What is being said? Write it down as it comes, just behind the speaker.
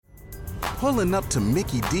Pulling up to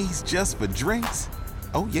Mickey D's just for drinks?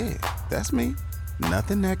 Oh yeah, that's me.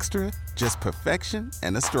 Nothing extra, just perfection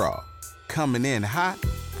and a straw. Coming in hot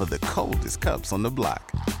for the coldest cups on the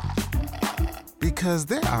block. Because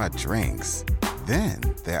there are drinks. Then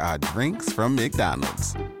there are drinks from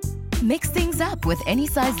McDonald's. Mix things up with any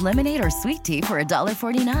size lemonade or sweet tea for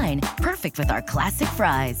 $1.49. Perfect with our classic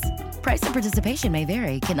fries. Price and participation may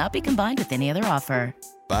vary. Cannot be combined with any other offer.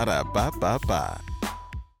 Ba-da-ba-ba-ba.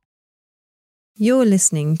 You're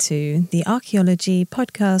listening to the Archaeology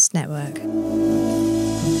Podcast Network.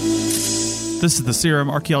 This is the CRM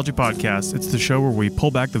Archaeology Podcast. It's the show where we pull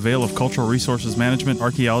back the veil of cultural resources management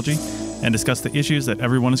archaeology and discuss the issues that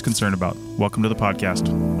everyone is concerned about. Welcome to the podcast.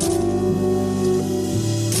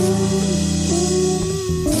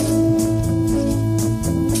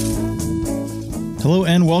 Hello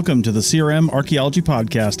and welcome to the CRM Archaeology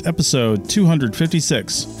Podcast, episode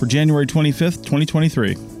 256 for January 25th,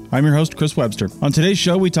 2023. I'm your host, Chris Webster. On today's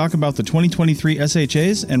show, we talk about the 2023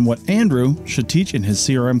 SHAs and what Andrew should teach in his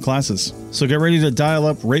CRM classes. So get ready to dial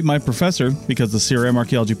up Rate My Professor because the CRM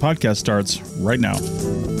Archaeology Podcast starts right now.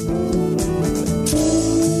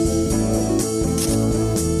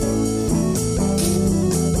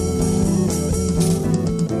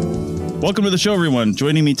 Welcome to the show, everyone.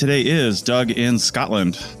 Joining me today is Doug in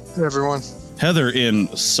Scotland. Hey, everyone. Heather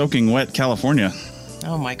in soaking wet California.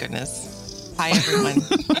 Oh, my goodness. Hi, everyone.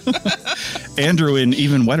 Andrew in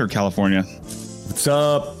even wetter California. What's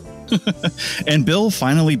up? And Bill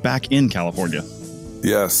finally back in California.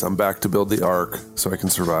 Yes, I'm back to build the Ark so I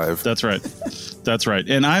can survive. That's right. That's right.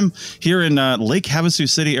 And I'm here in Lake Havasu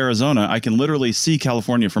City, Arizona. I can literally see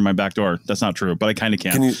California from my back door. That's not true, but I kind of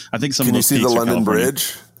can. I think some of those can you see the London California.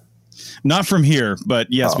 Bridge? Not from here, but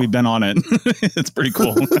yes, we've been on it. It's pretty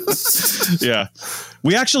cool. Yeah.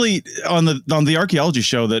 We actually, on the archaeology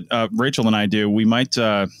show that Rachel and I do, we might,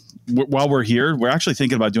 while we're here, we're actually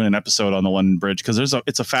thinking about doing an episode on the London Bridge because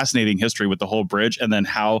it's a fascinating history with the whole bridge and then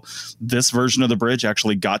how this version of the bridge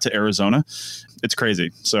actually got to Arizona. It's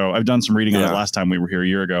crazy. So I've done some reading on it last time we were here a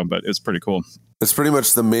year ago, but it's pretty cool. It's pretty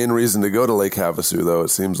much the main reason to go to Lake Havasu, though, it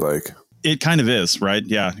seems like. It kind of is, right?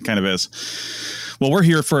 Yeah, it kind of is. Well, we're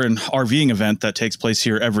here for an RVing event that takes place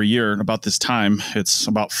here every year about this time. It's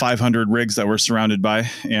about 500 rigs that we're surrounded by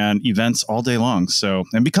and events all day long. So,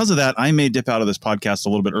 and because of that, I may dip out of this podcast a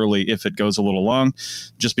little bit early if it goes a little long,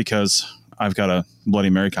 just because I've got a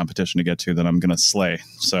Bloody Mary competition to get to that I'm going to slay.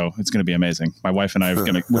 So it's going to be amazing. My wife and I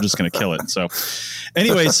we're just going to kill it. So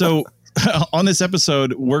anyway, on this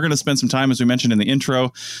episode, we're going to spend some time, as we mentioned in the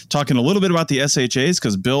intro, talking a little bit about the SHAs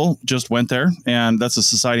because Bill just went there, and that's the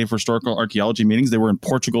Society for Historical Archaeology meetings. They were in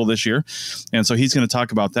Portugal this year, and so he's going to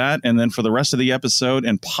talk about that. And then for the rest of the episode,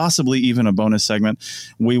 and possibly even a bonus segment,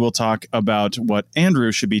 we will talk about what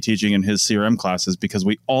Andrew should be teaching in his CRM classes because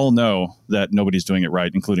we all know that nobody's doing it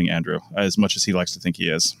right, including Andrew, as much as he likes to think he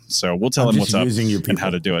is. So we'll tell him what's up and how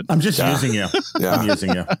to do it. I'm just using you. Yeah. I'm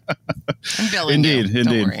using you. I'm billing you. Indeed.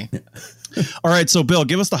 Don't worry. All right, so Bill,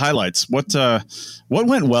 give us the highlights. What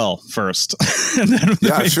went well first? And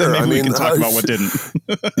then Sure. We can talk about what didn't.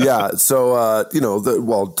 Yeah. So,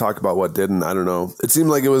 talk about what didn't. I don't know. It seemed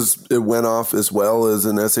like it went off as well as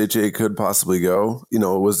an SHA could possibly go. It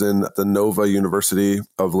was in the Nova University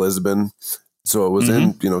of Lisbon. So it was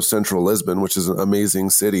in, central Lisbon, which is an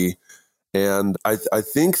amazing city. And I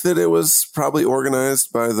think that it was probably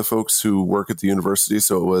organized by the folks who work at the university.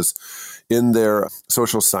 So it was in their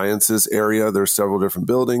social sciences area. There's several different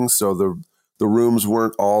buildings. So the rooms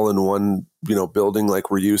weren't all in one, building like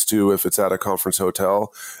we're used to if it's at a conference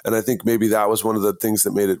hotel. And I think maybe that was one of the things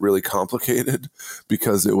that made it really complicated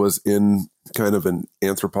because it was in kind of an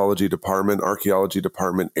anthropology department, archaeology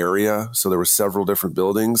department area. So there were several different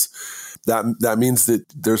buildings. That means that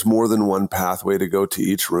there's more than one pathway to go to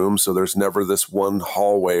each room. So there's never this one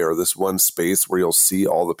hallway or this one space where you'll see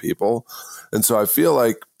all the people. And so I feel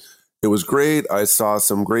like it was great. I saw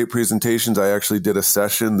some great presentations. I actually did a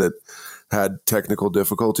session that had technical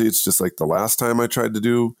difficulty. It's just like the last time I tried to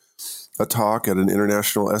do a talk at an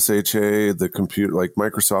international SHA. The computer, like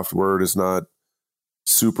Microsoft Word, is not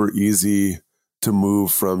super easy to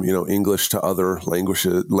move from, English to other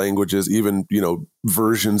languages, even,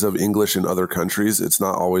 versions of English in other countries. It's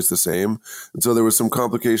not always the same. And so there was some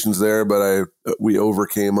complications there, but we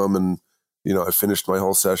overcame them and, I finished my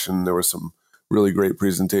whole session. There were some really great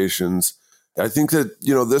presentations. I think that,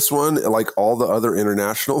 this one, like all the other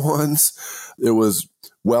international ones, it was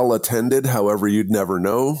well attended. However, you'd never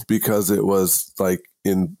know because it was like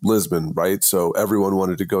in Lisbon, right? So everyone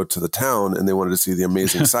wanted to go to the town and they wanted to see the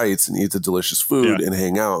amazing sights and eat the delicious food and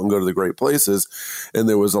hang out and go to the great places. And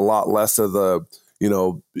there was a lot less of the,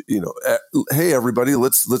 hey everybody,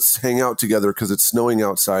 let's hang out together because it's snowing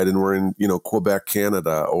outside and we're in, Quebec,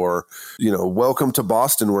 Canada, or, welcome to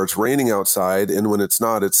Boston where it's raining outside and when it's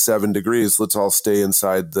not, it's 7 degrees. Let's all stay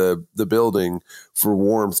inside the building for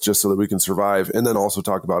warmth just so that we can survive. And then also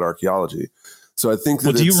talk about archaeology. So I think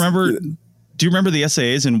that do you remember the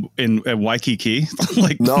SAAs in Waikiki?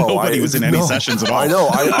 Nobody was in any sessions at all. I know.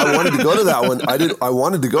 I wanted to go to that one. I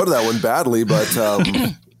wanted to go to that one badly, but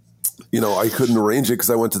I couldn't arrange it because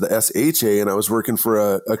I went to the SHA and I was working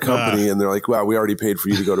for a company and they're like, wow, we already paid for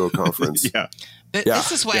you to go to a conference.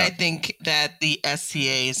 This is why I think that the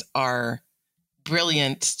SCAs are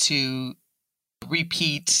brilliant to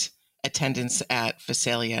repeat attendance at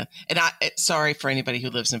Visalia. And sorry for anybody who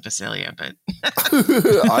lives in Visalia, but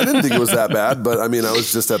I didn't think it was that bad, but I mean, I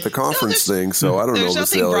was just at the conference thing, so I don't know. There's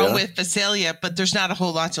nothing Visalia. wrong with Visalia, but there's not a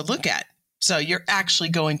whole lot to look at. So you're actually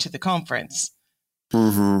going to the conference.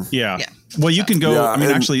 Mm-hmm. Yeah. Well, you can go. I mean,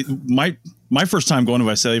 actually, my first time going to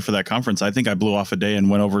Visalia for that conference, I think I blew off a day and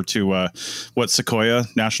went over to Sequoia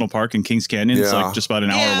National Park in Kings Canyon. It's like just about an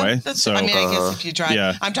hour away. So I guess if you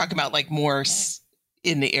drive, I'm talking about like more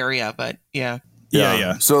in the area, but yeah.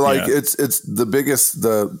 So it's the biggest,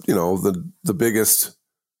 the biggest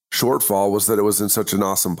shortfall was that it was in such an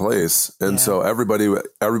awesome place. And so everybody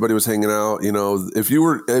was hanging out, if you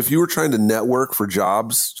were trying to network for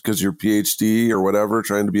jobs because you're PhD or whatever,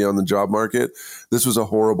 trying to be on the job market, this was a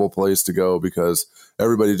horrible place to go because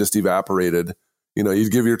everybody just evaporated.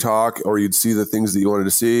 You'd give your talk or you'd see the things that you wanted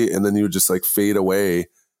to see and then you would just like fade away.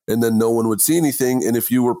 And then no one would see anything. And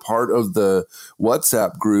if you were part of the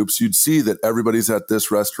WhatsApp groups, you'd see that everybody's at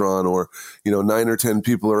this restaurant or, 9 or 10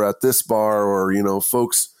 people are at this bar or,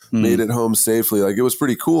 folks made it home safely. Like it was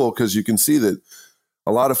pretty cool because you can see that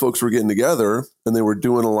a lot of folks were getting together and they were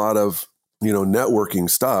doing a lot of, networking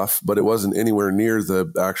stuff, but it wasn't anywhere near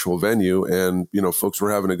the actual venue. And, folks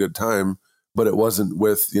were having a good time, but it wasn't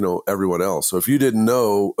with, everyone else. So if you didn't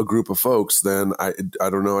know a group of folks, then I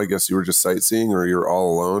don't know, I guess you were just sightseeing or you're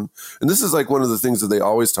all alone. And this is like one of the things that they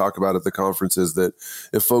always talk about at the conference is that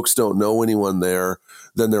if folks don't know anyone there,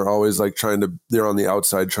 then they're always like they're on the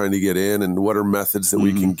outside trying to get in. And what are methods that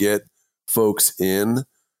we can get folks in?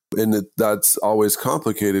 And that's always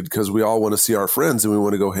complicated because we all want to see our friends and we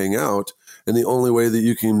want to go hang out. And the only way that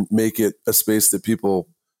you can make it a space that people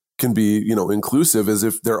can be, inclusive is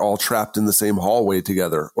if they're all trapped in the same hallway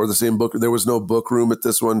together or the same book. There was no book room at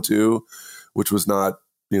this one too, which was not,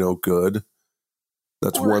 good.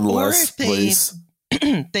 That's one less place.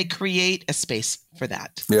 They create a space for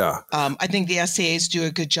that. Yeah. I think the SCAs do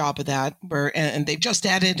a good job of that and they've just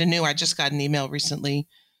added I just got an email recently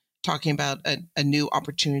talking about a new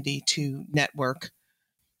opportunity to network.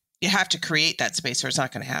 You have to create that space or it's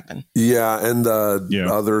not going to happen. Yeah. And the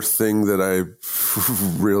other thing that I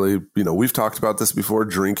really, we've talked about this before,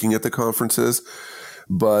 drinking at the conferences,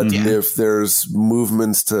 but if there's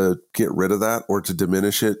movements to get rid of that or to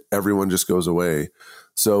diminish it, everyone just goes away.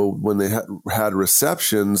 So when they had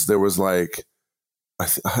receptions, there was like,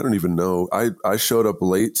 I don't even know. I showed up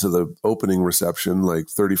late to the opening reception, like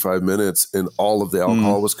 35 minutes, and all of the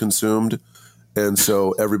alcohol was consumed. And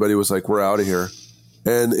so everybody was like, we're out of here.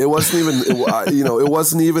 And it wasn't even, it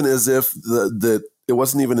wasn't even as if it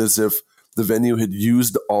wasn't even as if the venue had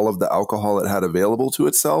used all of the alcohol it had available to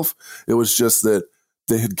itself. It was just that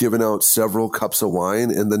they had given out several cups of wine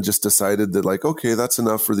and then just decided that like, okay, that's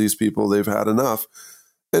enough for these people. They've had enough.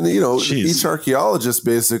 And, each archaeologist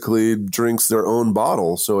basically drinks their own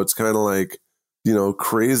bottle. So it's kind of like,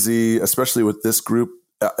 crazy, especially with this group.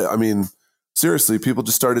 I mean, seriously, people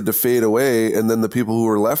just started to fade away. And then the people who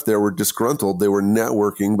were left there were disgruntled. They were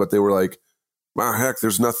networking, but they were like, wow, heck,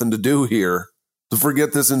 there's nothing to do here. To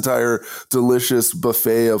forget this entire delicious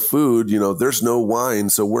buffet of food, there's no wine.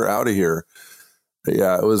 So we're out of here.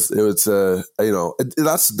 Yeah, that's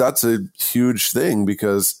a huge thing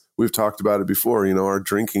because we've talked about it before. Our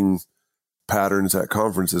drinking patterns at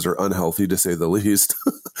conferences are unhealthy, to say the least,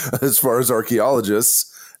 as far as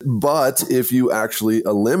archaeologists. But if you actually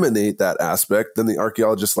eliminate that aspect, then the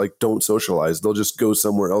archaeologists don't socialize. They'll just go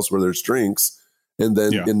somewhere else where there's drinks, and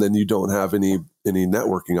then you don't have any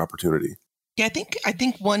networking opportunity. Yeah, I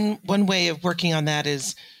think one way of working on that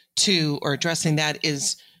addressing that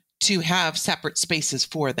is to have separate spaces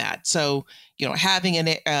for that. So, having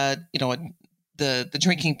the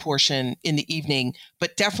drinking portion in the evening,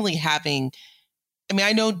 but definitely having,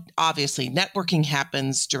 I know obviously networking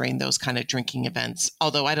happens during those kind of drinking events,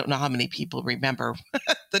 although I don't know how many people remember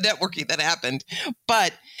the networking that happened,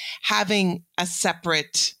 but having a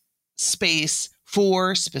separate space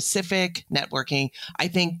for specific networking, I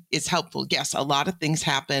think is helpful. Yes, a lot of things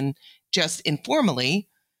happen just informally,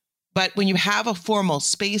 But when you have a formal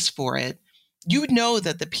space for it, you know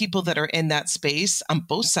that the people that are in that space on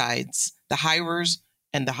both sides, the hirers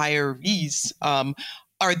and the hirees,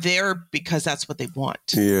 are there because that's what they want.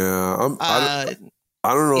 Yeah.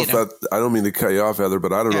 I don't know if I don't mean to cut you off, Heather,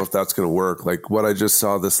 but I don't know if that's going to work. Like what I just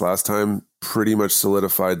saw this last time pretty much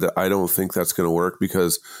solidified that I don't think that's going to work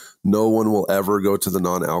because no one will ever go to the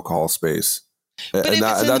non-alcohol space. But if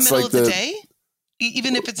it's in the middle of the day,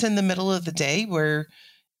 even if it's in the middle of the day where,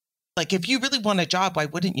 like, if you really want a job, why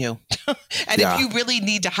wouldn't you? And if you really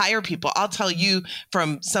need to hire people, I'll tell you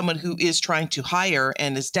from someone who is trying to hire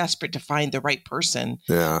and is desperate to find the right person.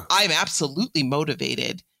 Yeah. I'm absolutely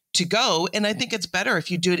motivated to go. And I think it's better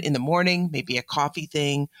if you do it in the morning, maybe a coffee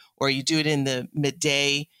thing, or you do it in the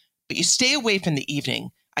midday, but you stay away from the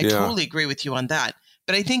evening. I totally agree with you on that.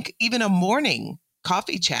 But I think even a morning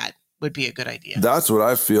coffee chat would be a good idea. That's what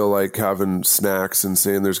I feel like, having snacks and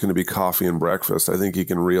saying there's going to be coffee and breakfast. I think you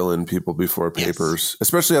can reel in people before papers,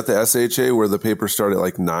 especially at the SHA where the papers start at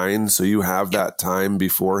like 9. So you have that time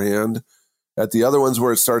beforehand. At the other ones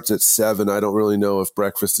where it starts at 7, I don't really know if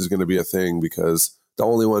breakfast is going to be a thing because the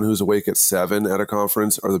only one who's awake at 7 at a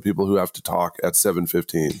conference are the people who have to talk at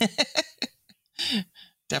 7:15.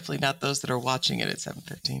 Definitely not those that are watching it at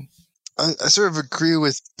 7:15. I sort of agree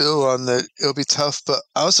with Bill on that it'll be tough, but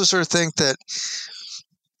I also sort of think that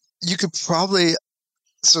you could probably,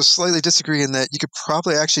 slightly disagree in that you could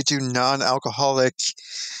probably actually do non-alcoholic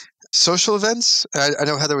social events. I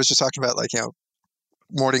know Heather was just talking about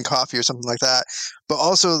morning coffee or something like that, but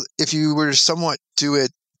also if you were to somewhat do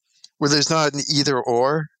it where there's not an either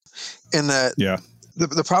or, in that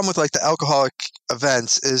the problem with the alcoholic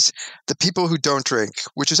events is the people who don't drink,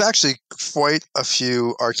 which is actually quite a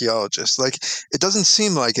few archaeologists. It doesn't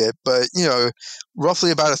seem like it, but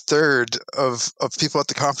roughly about a third of people at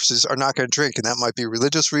the conferences are not going to drink, and that might be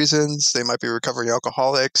religious reasons. They might be recovering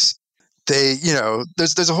alcoholics. They,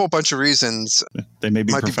 there's a whole bunch of reasons. They may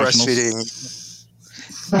be breastfeeding.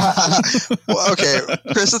 Well, okay,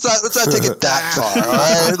 Chris, let's not take it that far. All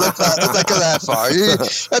right, let's not go that far.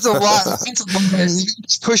 That's a lot.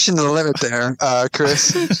 It's pushing the limit there,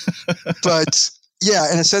 Chris. But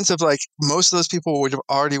yeah, in a sense of most of those people would have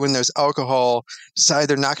already, when there's alcohol, decided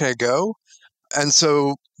they're not going to go, and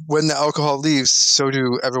so when the alcohol leaves, so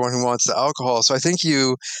do everyone who wants the alcohol. So I think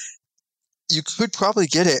you could probably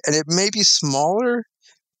get it, and it may be smaller.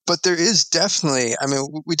 But there is definitely,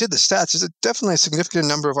 we did the stats, there's definitely a significant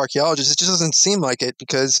number of archaeologists. It just doesn't seem like it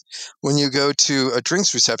because when you go to a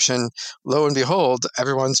drinks reception, lo and behold,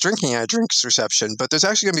 everyone's drinking at a drinks reception. But there's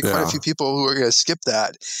actually going to be quite a few people who are going to skip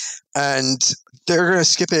that. And they're going to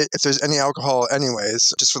skip it if there's any alcohol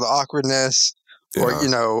anyways, just for the awkwardness or,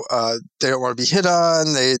 they don't want to be hit on,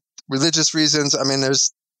 religious reasons.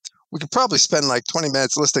 We could probably spend 20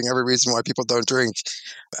 minutes listing every reason why people don't drink.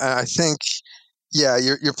 And I think... yeah,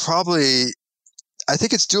 you're probably, I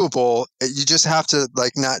think it's doable. You just have to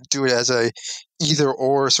not do it as a either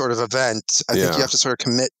or sort of event. I think you have to sort of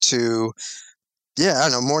commit to, I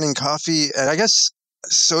don't know, morning coffee. And I guess,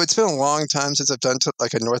 so it's been a long time since I've done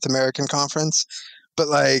a North American conference, but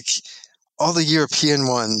all the European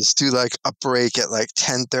ones do a break at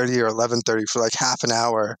 10:30 or 11:30 for half an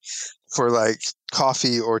hour for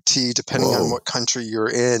coffee or tea, depending on what country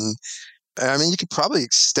you're in. You could probably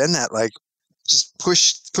extend that just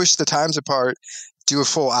push the times apart, do a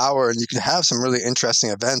full hour, and you can have some really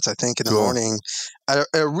interesting events, I think, in the morning at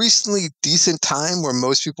a reasonably decent time where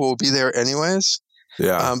most people will be there anyways.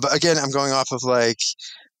 Yeah. But again, I'm going off of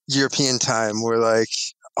European time where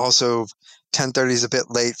also 10:30 is a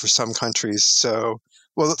bit late for some countries. So,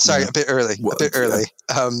 a bit early,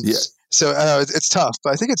 So it's tough,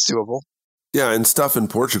 but I think it's doable. Yeah, and stuff in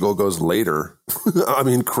Portugal goes later.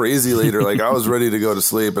 Crazy later. I was ready to go to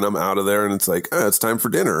sleep and I'm out of there and it's it's time for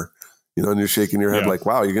dinner. And you're shaking your head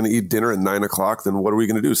wow, you're going to eat dinner at 9 o'clock. Then what are we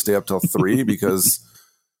going to do? Stay up till 3? Because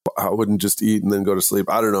I wouldn't just eat and then go to sleep.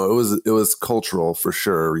 I don't know. It was cultural for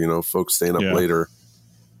sure. Folks staying up later.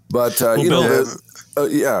 But, Bill,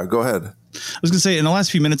 go ahead. I was going to say in the last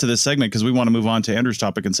few minutes of this segment, because we want to move on to Andrew's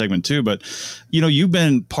topic in segment 2, but, you've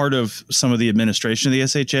been part of some of the administration of the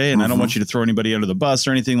SHA, and I don't want you to throw anybody under the bus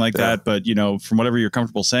or anything like that, but, from whatever you're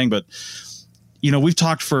comfortable saying, but, we've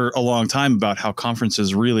talked for a long time about how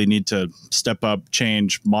conferences really need to step up,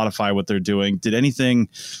 change, modify what they're doing. Did anything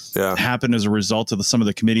happen as a result of some of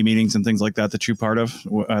the committee meetings and things like that you're part of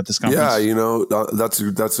at this conference? Yeah,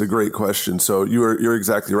 that's a great question. So you're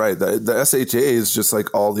exactly right. The SHA is just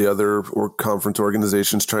like all the other conference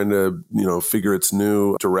organizations trying to, figure its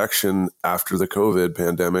new direction after the COVID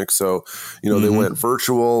pandemic. So, they went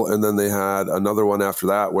virtual, and then they had another one after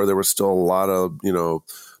that where there was still a lot of,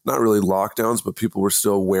 not really lockdowns, but people were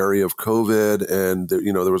still wary of COVID. And,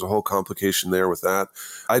 there was a whole complication there with that.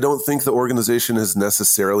 I don't think the organization has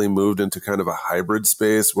necessarily moved into kind of a hybrid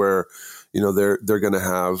space where, they're going to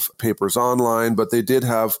have papers online, but they did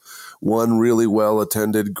have one really well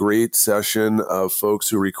attended, great session of folks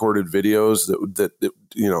who recorded videos that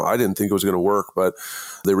I didn't think it was going to work, but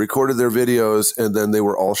they recorded their videos and then they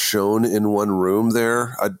were all shown in one room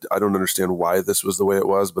there. I don't understand why this was the way it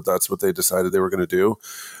was, but that's what they decided they were going to do.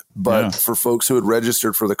 But for folks who had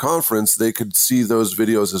registered for the conference, they could see those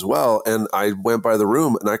videos as well. And I went by the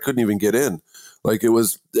room and I couldn't even get in. Like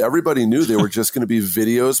everybody knew they were just going to be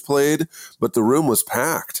videos played, but the room was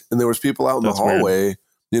packed and there was people out in the hallway,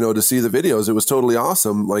 to see the videos. It was totally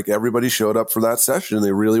awesome. Like everybody showed up for that session and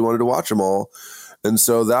they really wanted to watch them all. And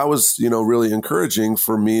so that was, really encouraging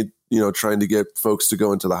for me, trying to get folks to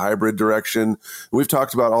go into the hybrid direction. We've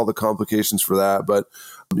talked about all the complications for that, but,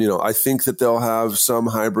 I think that they'll have some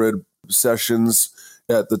hybrid sessions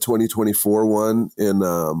at the 2024 one in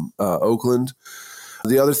Oakland.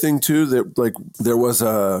 The other thing too, that there was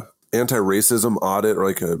a anti-racism audit, or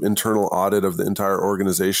like an internal audit of the entire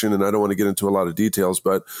organization. And I don't want to get into a lot of details,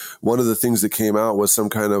 but one of the things that came out was some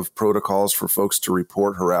kind of protocols for folks to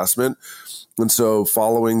report harassment. And so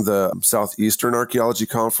following the Southeastern Archaeology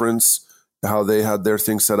Conference, how they had their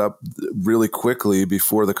thing set up really quickly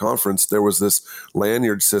before the conference, there was this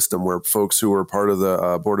lanyard system where folks who were part of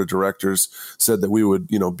the board of directors said that we would,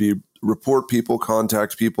 report people,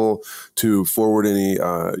 contact people to forward any,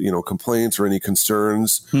 complaints or any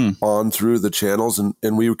concerns on through the channels.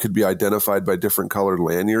 And we could be identified by different colored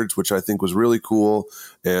lanyards, which I think was really cool.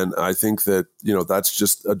 And I think that, that's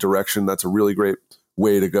just a direction that's a really great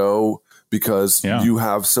way to go, because you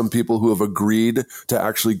have some people who have agreed to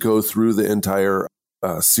actually go through the entire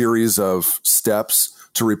series of steps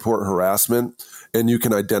to report harassment, and you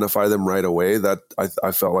can identify them right away. That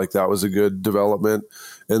I felt like that was a good development.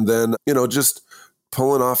 And then, just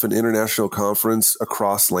pulling off an international conference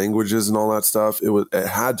across languages and all that stuff, it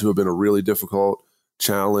had to have been a really difficult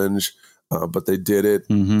challenge, but they did it.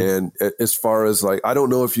 Mm-hmm. And as far as I don't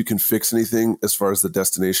know if you can fix anything as far as the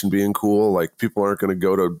destination being cool. Like, people aren't going to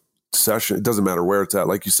go to session. It doesn't matter where it's at.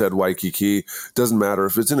 Like you said, Waikiki, doesn't matter.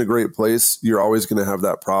 If it's in a great place, you're always going to have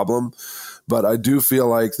that problem. But I do feel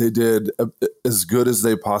like they did as good as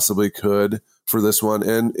they possibly could for this one.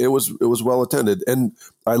 And it was well attended. And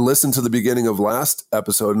I listened to the beginning of last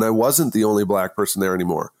episode, and I wasn't the only Black person there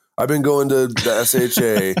anymore. I've been going to the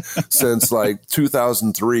SHA since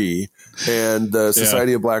 2003, and the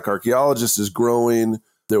Society of Black Archaeologists is growing.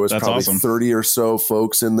 There was probably awesome. 30 or so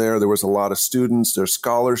folks in there. There was a lot of students. There's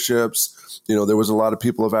scholarships. There was a lot of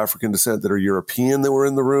people of African descent that are European that were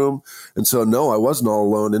in the room. And so, no, I wasn't all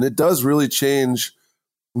alone. And it does really change,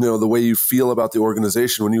 the way you feel about the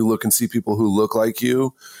organization when you look and see people who look like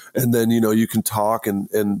you. And then, you can talk,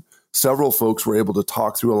 and several folks were able to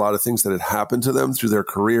talk through a lot of things that had happened to them through their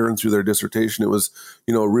career and through their dissertation. It was,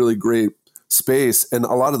 a really great space. And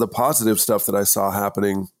a lot of the positive stuff that I saw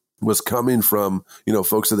happening was coming from,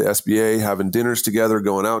 folks at the SBA having dinners together,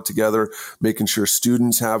 going out together, making sure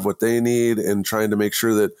students have what they need, and trying to make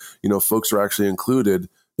sure that, folks are actually included.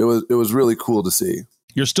 It was really cool to see.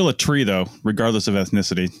 You're still a tree, though, regardless of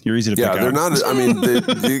ethnicity. You're easy to pick out. Yeah, they're not. I mean,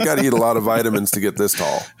 you got to eat a lot of vitamins to get this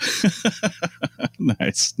tall.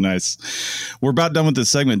 Nice. We're about done with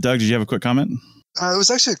this segment. Doug, did you have a quick comment? It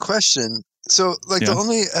was actually a question. So, the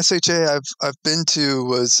only SHA I've been to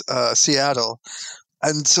was Seattle.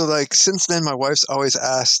 And so, since then, my wife's always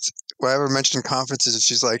asked, whenever I mentioned conferences,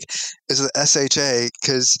 she's like, is it SHA?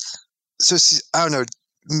 Because, I don't know,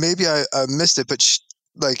 maybe I missed it, but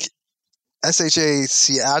SHA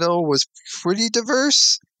Seattle was pretty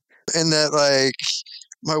diverse in that,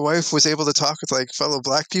 my wife was able to talk with, fellow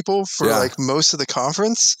Black people for, most of the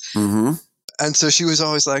conference. Mm-hmm. And so she was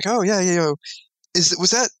always like, oh, yeah, was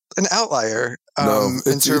that an outlier? No,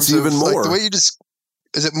 it's even more. The way you just,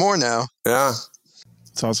 is it more now? Yeah.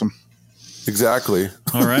 It's awesome. Exactly.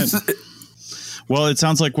 All right. Well, it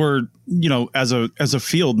sounds like we're, as a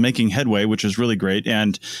field making headway, which is really great.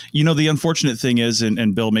 And, the unfortunate thing is,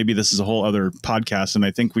 and Bill, maybe this is a whole other podcast, and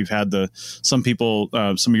I think we've had some people,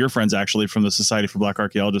 some of your friends actually from the Society for Black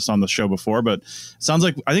Archaeologists on the show before, but it sounds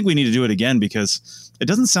like I think we need to do it again, because it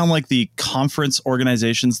doesn't sound like the conference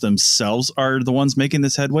organizations themselves are the ones making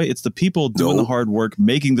this headway. It's the people doing the hard work,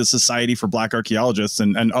 making the Society for Black Archaeologists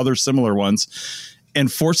and other similar ones, and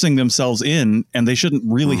forcing themselves in, and they shouldn't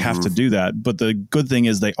really have to do that. But the good thing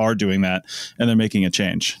is they are doing that, and they're making a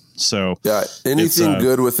change. So anything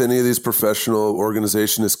good with any of these professional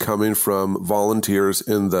organizations is coming from volunteers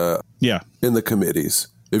in the committees.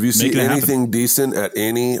 If you see anything decent at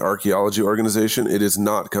any archaeology organization, it is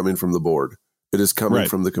not coming from the board. It is coming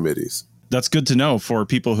from the committees. That's good to know for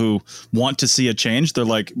people who want to see a change. They're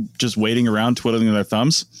like just waiting around, twiddling their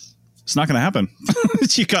thumbs. It's not going to happen.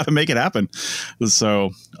 You got to make it happen.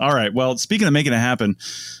 So, all right. Well, speaking of making it happen,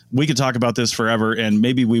 we could talk about this forever, and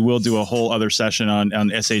maybe we will do a whole other session on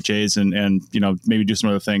SHAs and maybe do some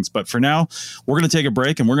other things. But for now, we're going to take a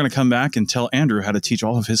break, and we're going to come back and tell Andrew how to teach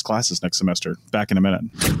all of his classes next semester. Back in a minute.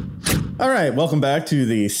 All right. Welcome back to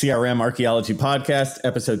the CRM Archaeology Podcast,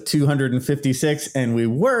 episode 256. And we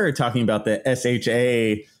were talking about the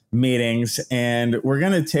SHA meetings, and we're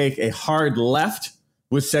going to take a hard left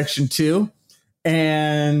with section 2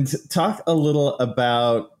 and talk a little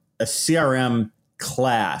about a CRM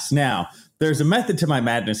class. Now, there's a method to my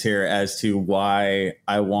madness here as to why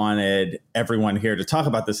I wanted everyone here to talk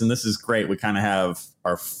about this. And this is great. We kind of have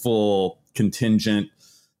our full contingent.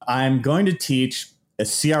 I'm going to teach a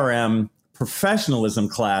CRM professionalism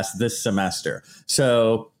class this semester.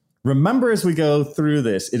 So remember, as we go through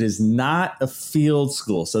this, it is not a field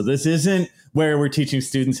school. So this isn't where we're teaching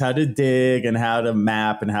students how to dig and how to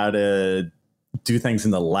map and how to do things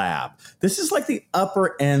in the lab. This is like the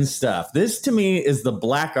upper end stuff. This, to me, is the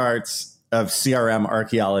black arts of CRM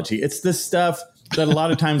archaeology. It's the stuff that a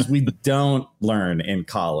lot of times we don't learn in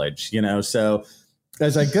college, So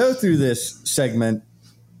as I go through this segment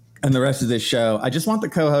and the rest of this show, I just want the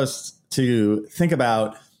co-hosts to think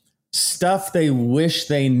about stuff they wish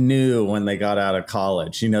they knew when they got out of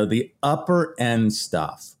college, the upper end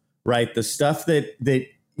stuff, right? The stuff that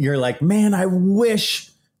you're like, man, I wish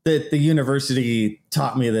that the university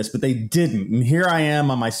taught me this, but they didn't. And here I am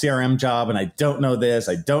on my CRM job, and I don't know this.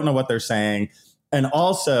 I don't know what they're saying. And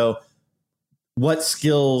also, what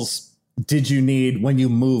skills did you need when you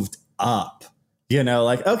moved up?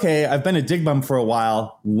 Okay, I've been a dig bum for a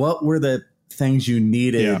while. What were the things you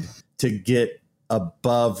needed to get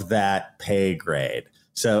above that pay grade?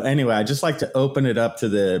 So anyway, I just like to open it up to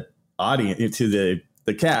the audience, to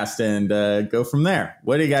the cast, and go from there.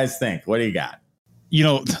 What do you guys think? What do you got?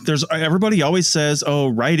 There's everybody always says,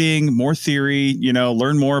 writing, more theory,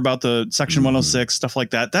 learn more about the section 106, stuff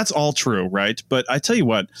like that. That's all true, right? But I tell you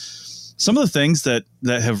what, some of the things that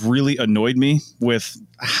have really annoyed me with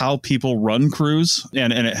how people run crews,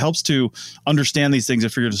 and it helps to understand these things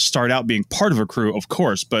if you're to start out being part of a crew, of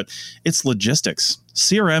course, but it's logistics.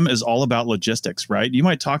 CRM is all about logistics, right? You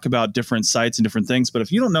might talk about different sites and different things, but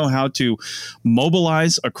if you don't know how to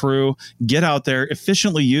mobilize a crew, get out there,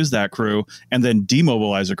 efficiently use that crew, and then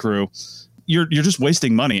demobilize a crew, you're just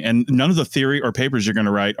wasting money. And none of the theory or papers you're going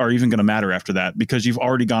to write are even going to matter after that, because you've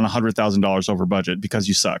already gone $100,000 over budget because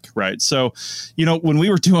you suck, right? So, when we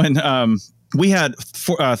were doing, we had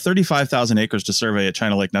 35,000 acres to survey at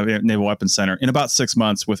China Lake Naval Weapons Center in about 6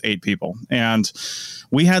 months with 8 people. And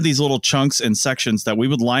we had these little chunks and sections that we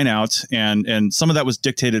would line out, and some of that was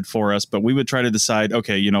dictated for us, but we would try to decide,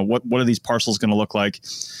 okay, what are these parcels going to look like?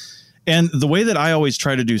 And the way that I always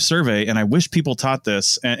try to do survey, and I wish people taught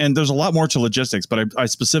this, and there's a lot more to logistics, but I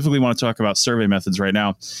specifically want to talk about survey methods right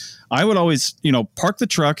now. I would always, park the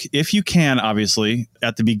truck if you can, obviously,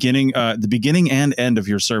 at the beginning and end of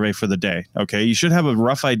your survey for the day. Okay, you should have a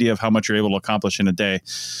rough idea of how much you're able to accomplish in a day,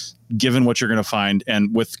 given what you're going to find,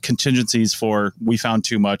 and with contingencies for we found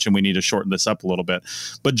too much and we need to shorten this up a little bit.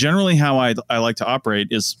 But generally, how I like to operate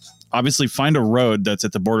is obviously find a road that's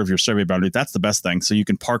at the border of your survey boundary. That's the best thing. So you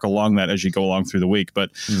can park along that as you go along through the week.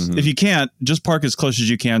 But if you can't, just park as close as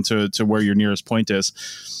you can to where your nearest point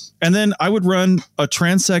is. And then I would run a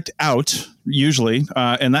transect out usually.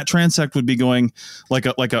 And that transect would be going like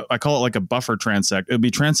I call it like a buffer transect. It would be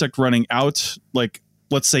transect running out, like,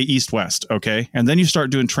 let's say east-west. Okay. And then you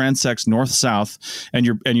start doing transects north-south, and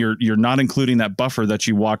you're not including that buffer that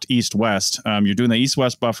you walked east-west. You're doing the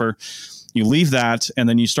east-west buffer. You leave that, and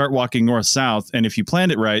then you start walking north-south. And if you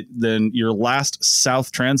planned it right, then your last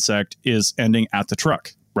south transect is ending at the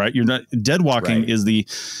truck, right? You're not dead walking. Right.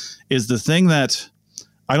 is the thing that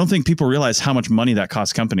I don't think people realize how much money that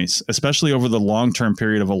costs companies, especially over the long-term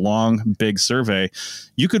period of a long, big survey.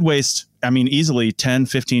 You could waste, easily $10,000,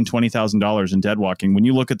 $15,000, $20,000 in dead walking. When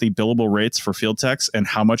you look at the billable rates for field techs and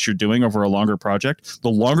how much you're doing over a longer project,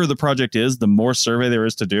 the longer the project is, the more survey there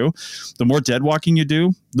is to do. The more dead walking you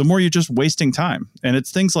do, the more you're just wasting time. And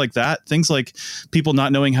it's things like that, things like people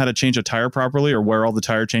not knowing how to change a tire properly or where all the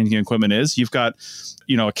tire changing equipment is. You've got,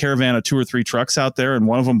 a caravan of 2 or 3 trucks out there, and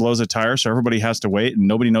one of them blows a tire, so everybody has to wait, and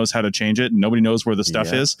nobody knows how to change it, and nobody knows where the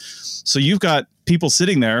stuff is. So you've got people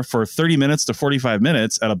sitting there for 30 minutes to 45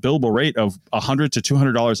 minutes at a billable rate of $100 to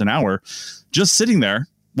 $200 an hour, just sitting there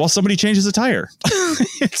while somebody changes a tire.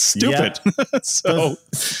 It's stupid. So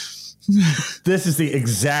This is the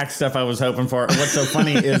exact stuff I was hoping for. And what's so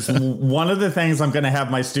funny is one of the things I'm going to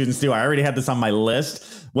have my students do, I already had this on my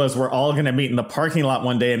list, was we're all going to meet in the parking lot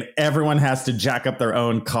one day and everyone has to jack up their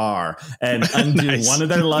own car and undo one of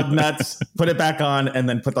their lug nuts, put it back on, and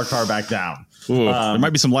then put their car back down. Ooh, there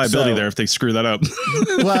might be some liability there if they screw that up.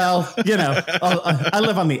 Well, I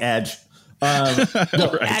live on the edge. No,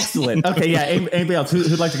 right. Excellent. Okay, yeah. Anybody else?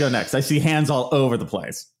 Who'd like to go next? I see hands all over the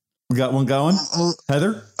place. We got one going.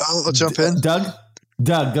 Heather? I'll jump in. Doug,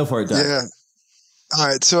 go for it, Doug. Yeah. All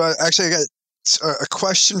right. So I got a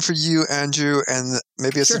question for you, Andrew, and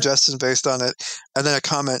maybe a suggestion based on it, and then a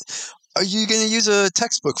comment. Are you going to use a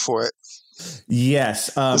textbook for it?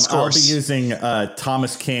 Yes. I'll be using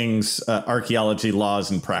Thomas King's Archaeology, Laws,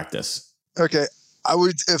 and Practice. Okay. I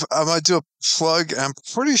would, if I'm going to do a plug, I'm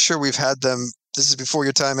pretty sure we've had them. This is before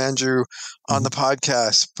your time, Andrew, on the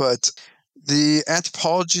podcast, but the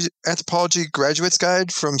Anthropology Graduate's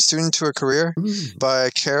Guide from Student to a Career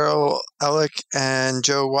by Carol Ellick and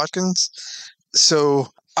Joe Watkins. So,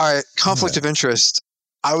 all right, conflict of interest.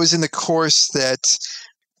 I was in the course that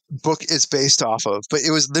book is based off of, but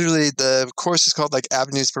it was literally, the course is called like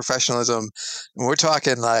Avenues Professionalism. And we're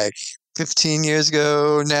talking like 15 years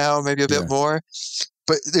ago now, maybe a bit more.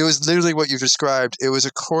 But it was literally what you described. It was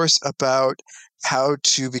a course about how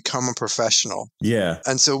to become a professional. Yeah.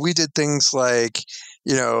 And so we did things like,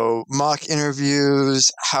 mock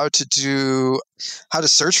interviews, how to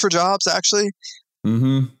search for jobs, actually.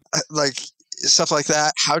 Like stuff like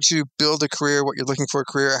that, how to build a career, what you're looking for a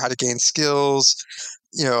career, how to gain skills,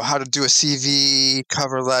 how to do a CV,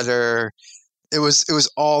 cover letter. It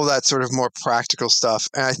was all that sort of more practical stuff.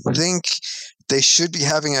 And I think they should be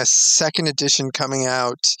having a second edition coming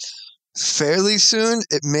out fairly soon.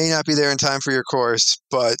 It may not be there in time for your course,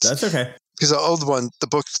 but that's okay. Because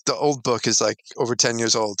the old book is like over 10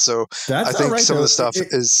 years old. So I think some of the stuff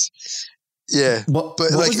is, but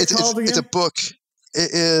like it's a book.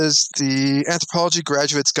 It is the Anthropology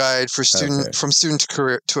Graduate's Guide for from student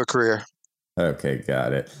to a career. Okay,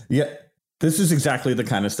 got it. Yeah. This is exactly the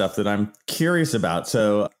kind of stuff that I'm curious about.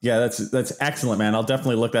 So yeah, that's excellent, man. I'll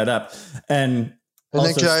definitely look that up. And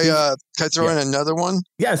then can I throw in another one?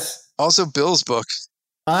 Yes. Also Bill's book.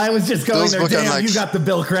 I was just going Bill's there. Damn, you got the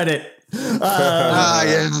Bill credit.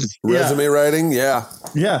 Resume writing. Yeah.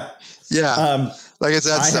 Like it's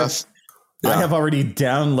that stuff. I have already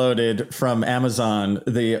downloaded from Amazon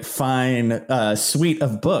the fine suite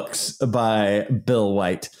of books by Bill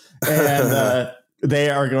White. And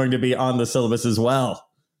they are going to be on the syllabus as well.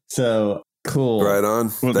 So cool. Right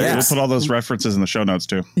on. We'll put all those references in the show notes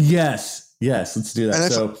too. Yes. Let's do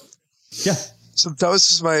that. So that was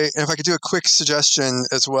just if I could do a quick suggestion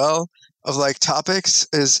as well of like topics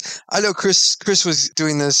is, I know Chris was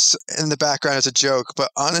doing this in the background as a joke, but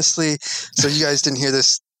honestly, so you guys didn't hear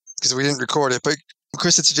this because we didn't record it, but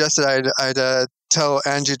Chris had suggested I'd tell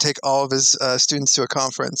Andrew to take all of his students to a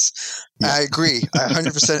conference. I agree. I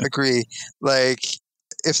 100% agree. Like,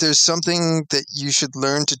 if there's something that you should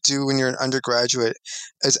learn to do when you're an undergraduate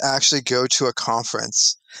is actually go to a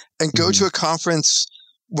conference. And go to a conference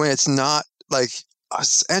when it's not like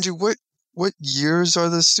Andrew, what years are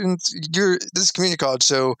the students? This is community college,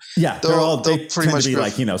 so yeah, they pretty much be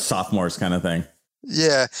like sophomores kind of thing.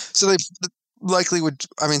 Yeah, so they likely would.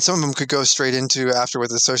 I mean, some of them could go straight into after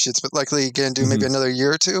with associates, but likely going to do maybe another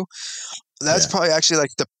year or two. That's probably actually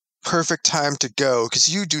like the perfect time to go,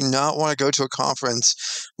 because you do not want to go to a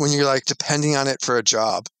conference when you're like depending on it for a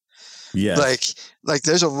job. Yeah, like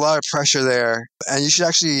there's a lot of pressure there, and you should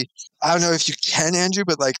actually. I don't know if you can, Andrew,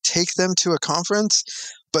 but like take them to a conference,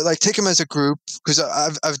 but like take them as a group, because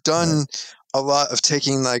I've done a lot of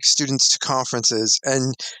taking like students to conferences,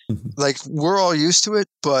 and like we're all used to it,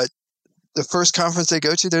 but the first conference they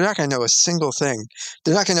go to, they're not going to know a single thing.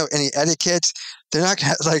 They're not going to know any etiquette. They're not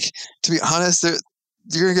going to, like, to be honest,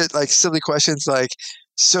 you're going to get like silly questions like,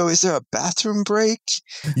 so is there a bathroom break?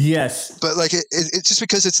 Yes. But like it's just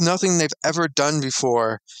because it's nothing they've ever done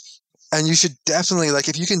before. And you should definitely, like,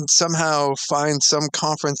 if you can somehow find some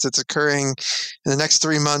conference that's occurring in the next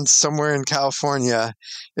 3 months somewhere in California,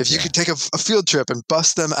 if you could take a field trip and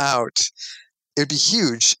bust them out, it'd be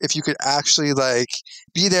huge if you could actually, like,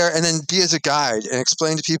 be there and then be as a guide and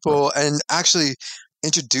explain to people and actually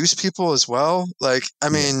introduce people as well. Like, I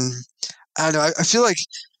mean, I don't know. I feel like,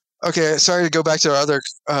 okay, sorry to go back to our other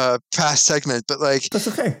past segment, but, like, that's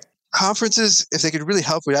okay. conferences, if they could really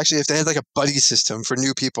help, would actually if they had like a buddy system for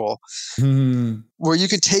new people, where you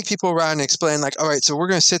could take people around and explain like, all right, so we're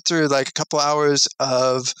going to sit through like a couple hours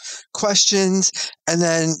of questions, and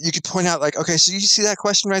then you could point out like, okay, so you see that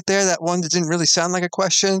question right there, that one that didn't really sound like a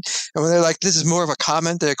question, and when they're like, this is more of a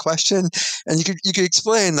comment than a question, and you could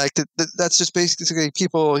explain like that's just basically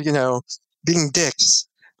people, being dicks.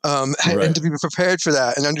 And to be prepared for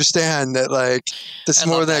that and understand that like that's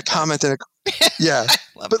more than a comment than yeah.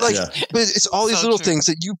 But like, but it's all these little things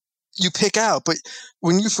that you pick out. But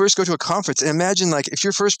when you first go to a conference, and imagine like if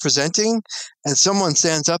you're first presenting and someone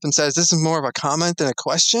stands up and says, this is more of a comment than a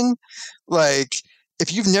question, like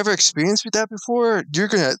if you've never experienced that before, you're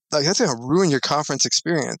going to like, that's going to ruin your conference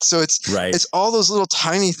experience. So it's all those little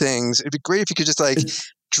tiny things. It'd be great if you could just like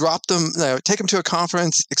drop them, take them to a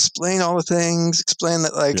conference, explain all the things, explain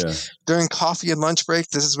that like during coffee and lunch break,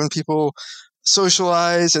 this is when people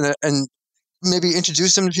socialize and maybe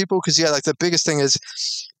introduce them to people. Cause like the biggest thing is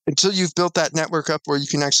until you've built that network up where you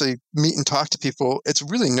can actually meet and talk to people, it's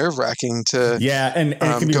really nerve wracking to and it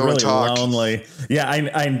can be really lonely.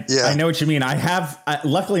 I know what you mean.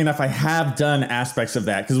 Luckily enough, I have done aspects of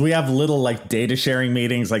that because we have little like data sharing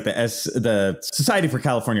meetings, like the Society for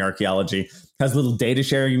California Archaeology has little data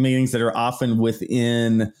sharing meetings that are often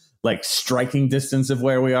within like striking distance of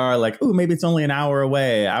where we are. Like, oh, maybe it's only an hour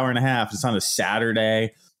away, hour and a half. It's on a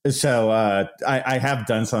Saturday. So I have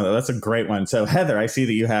done some of that. That's a great one. So Heather, I see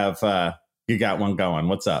that you have you got one going.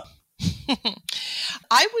 What's up?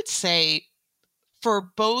 I would say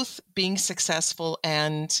for both being successful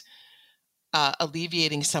and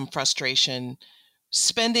alleviating some frustration,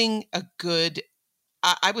 spending a good,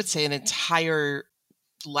 I would say an entire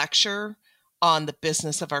lecture on the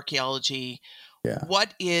business of archaeology. Yeah.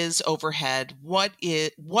 What is overhead? What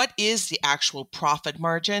is the actual profit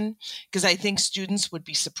margin? Because I think students would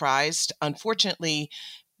be surprised. Unfortunately,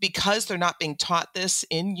 because they're not being taught this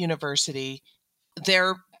in university,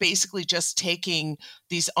 they're basically just taking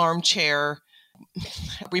these armchair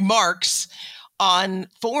remarks on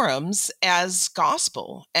forums as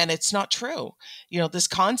gospel, and it's not true. This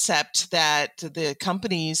concept that the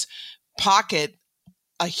companies pocket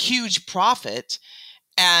a huge profit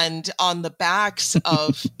and on the backs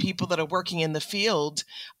of people that are working in the field,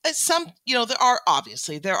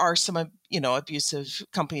 there are some abusive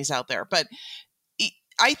companies out there, but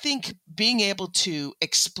I think being able to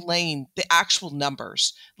explain the actual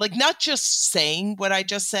numbers, like not just saying what I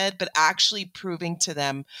just said, but actually proving to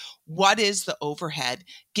them what is the overhead,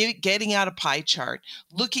 getting out a pie chart,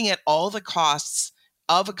 looking at all the costs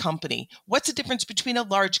of a company. What's the difference between a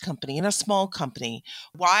large company and a small company?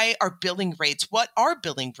 Why are billing rates? What are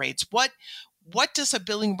billing rates? What does a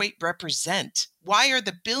billing rate represent? Why are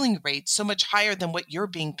the billing rates so much higher than what you're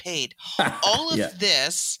being paid? All of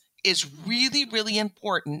this is really, really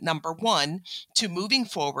important, number one, to moving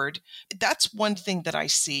forward. That's one thing that I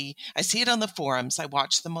see. I see it on the forums. I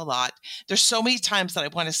watch them a lot. There's so many times that I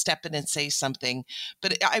want to step in and say something,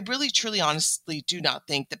 but I really, truly, honestly do not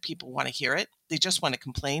think that people want to hear it. They just want to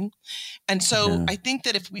complain. And so I think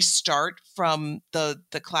that if we start from the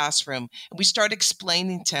classroom and we start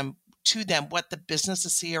explaining to them what the business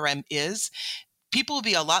of CRM is, people will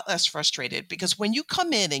be a lot less frustrated, because when you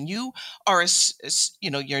come in and you are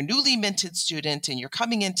you're a newly minted student and you're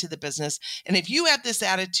coming into the business, and if you have this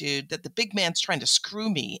attitude that the big man's trying to screw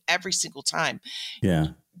me every single time,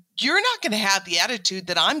 you're not going to have the attitude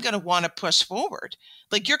that I'm going to want to push forward.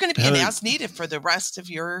 Like you're going to be an as needed for the rest of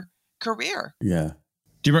your career. Yeah.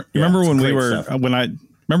 Do you remember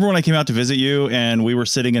when I came out to visit you and we were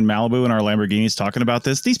sitting in Malibu in our Lamborghinis talking about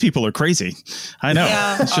this? These people are crazy. I know.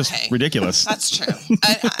 Yeah, it's just ridiculous. That's true.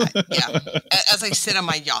 As I sit on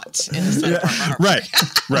my yacht in the center of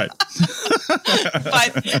Right.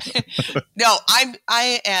 But no,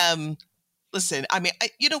 I am, listen, I mean,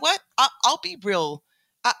 you know what? I'll be real.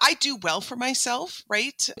 I do well for myself,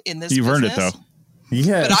 right? In this You've business. earned it though.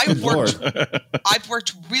 Yeah. But I've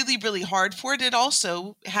worked really, really hard for it. It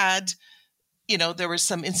also had, there was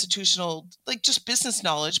some institutional, like just business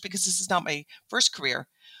knowledge, because this is not my first career.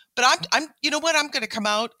 But I'm I'm going to come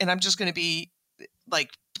out and I'm just going to be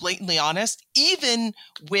like blatantly honest, even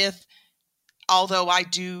with, although I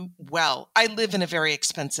do well, I live in a very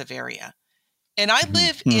expensive area and I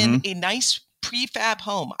live in a nice prefab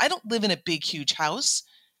home. I don't live in a big, huge house.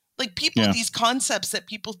 Like people, these concepts that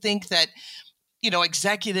people think that,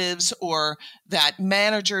 executives or that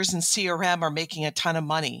managers in CRM are making a ton of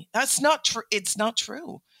money. That's not true. It's not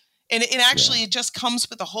true. And it actually, it just comes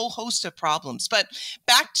with a whole host of problems. But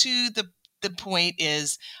back to the point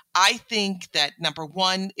is, I think that number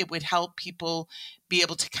one, it would help people be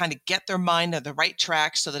able to kind of get their mind on the right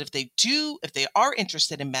track so that if they are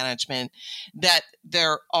interested in management, that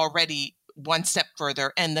they're already one step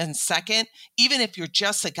further. And then second, even if you're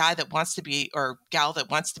just a guy that wants to be, or gal that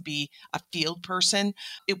wants to be a field person,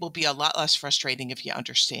 it will be a lot less frustrating if you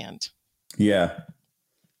understand. Yeah.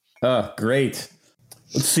 Oh, great.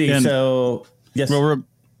 Let's see. And, so, yes. Well,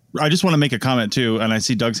 I just want to make a comment too. And I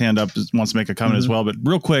see Doug's hand up, wants to make a comment as well. But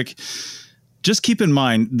real quick, just keep in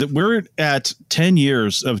mind that we're at 10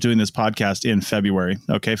 years of doing this podcast in February.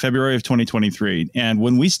 Okay. February of 2023. And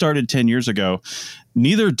when we started 10 years ago,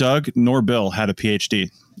 neither Doug nor Bill had a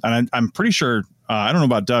PhD. And I'm pretty sure, I don't know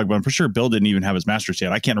about Doug, but I'm pretty sure Bill didn't even have his master's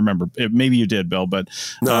yet. I can't remember. Maybe you did, Bill, but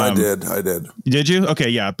no, I did. Did you? Okay.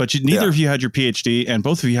 Yeah. But neither of you had your PhD, and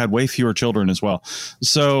both of you had way fewer children as well.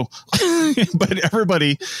 So, but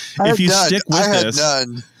everybody, if you stick with this,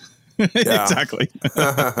 none. Exactly.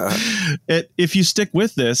 If you stick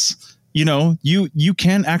with this, you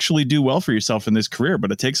can actually do well for yourself in this career,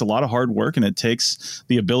 but it takes a lot of hard work, and it takes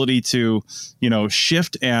the ability to,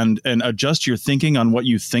 shift and adjust your thinking on what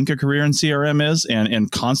you think a career in CRM is,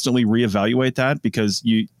 and constantly reevaluate that, because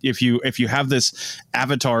if you have this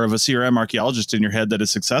avatar of a CRM archaeologist in your head that is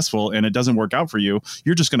successful and it doesn't work out for you,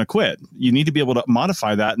 you're just going to quit. You need to be able to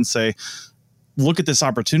modify that and say, look at this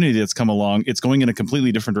opportunity that's come along. It's going in a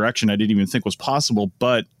completely different direction I didn't even think was possible,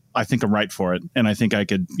 but I think I'm right for it. And I think I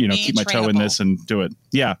could, keep my toe in this and do it.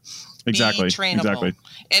 Yeah, exactly. Be trainable. Exactly.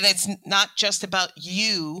 And it's not just about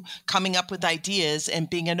you coming up with ideas and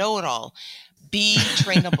being a know-it-all. Be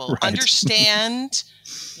trainable. Right. Understand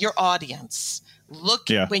your audience. Look,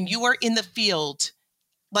 when you are in the field,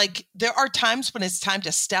 like there are times when it's time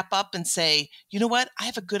to step up and say, you know what? I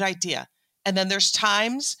have a good idea. And then there's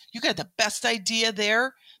times you got the best idea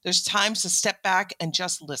there. There's times to step back and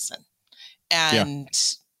just listen and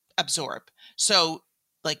absorb. So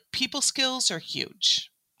like people skills are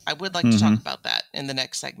huge. I would like to talk about that in the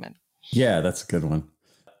next segment. Yeah, that's a good one.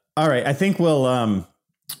 All right. I think we'll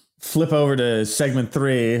flip over to segment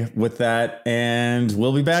 3 with that, and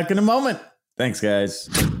we'll be back in a moment. Thanks, guys.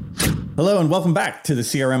 Hello and welcome back to the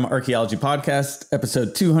CRM Archaeology Podcast,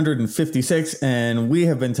 episode 256. And we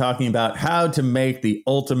have been talking about how to make the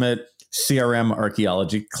ultimate CRM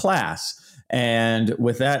archaeology class. And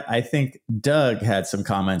with that, I think Doug had some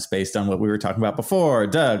comments based on what we were talking about before.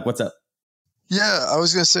 Doug, what's up? Yeah, I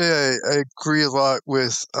was going to say I agree a lot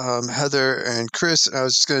with Heather and Chris. And I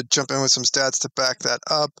was just going to jump in with some stats to back that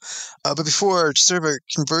up. But before, sort of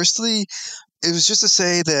conversely, it was just to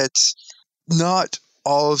say that not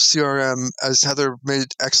all of CRM, as Heather made an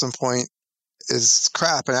excellent point, is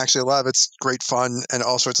crap. And actually a lot of it's great fun and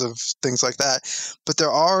all sorts of things like that. But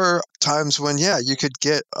there are times when, you could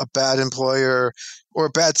get a bad employer or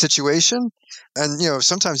a bad situation. And,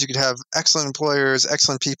 sometimes you could have excellent employers,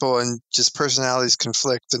 excellent people, and just personalities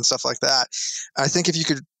conflict and stuff like that. I think if you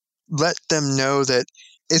could let them know that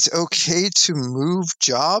it's okay to move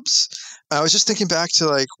jobs. I was just thinking back to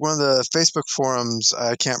like one of the Facebook forums.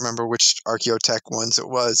 I can't remember which Archaeotech ones it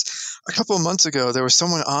was. A couple of months ago, there was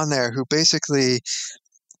someone on there who basically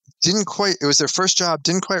it was their first job,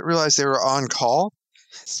 didn't quite realize they were on call.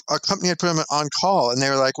 A company had put them on call, and they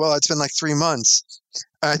were like, well, it's been like 3 months.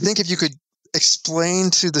 I think if you could explain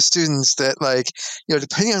to the students that, like,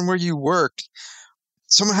 depending on where you work,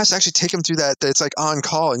 someone has to actually take them through that it's like on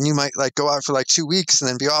call, and you might like go out for like 2 weeks and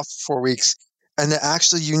then be off for 4 weeks. And that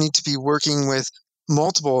actually you need to be working with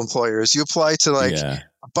multiple employers. You apply to like a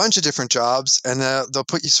bunch of different jobs, and they'll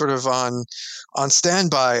put you sort of on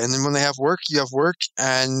standby. And then when they have work, you have work,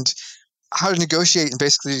 and how to negotiate and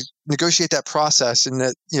basically negotiate that process. And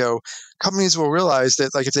that, companies will realize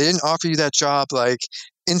that like if they didn't offer you that job, like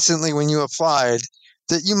instantly when you applied,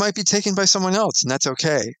 that you might be taken by someone else, and that's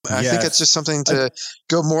okay. I think it's just something to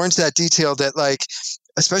go more into that detail, that like,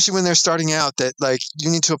 especially when they're starting out, that like you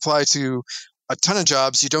need to apply to a ton of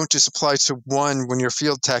jobs. You don't just apply to one when you're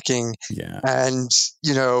field teching. Yeah. And,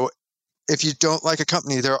 if you don't like a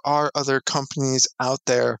company, there are other companies out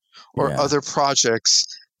there or other projects,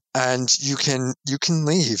 and you can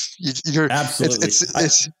leave. You're absolutely.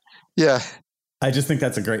 Yeah. I just think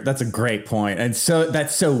that's a great point. And so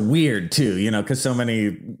that's so weird too, because so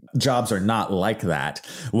many jobs are not like that,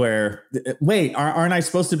 where, wait, aren't I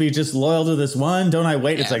supposed to be just loyal to this one? Don't I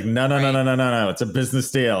wait? Yeah, it's like, no. It's a business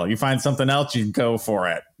deal. You find something else, you go for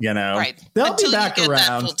it, Right. They'll until be back you get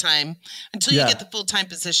around. That full-time, until you get the full-time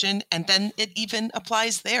position. And then it even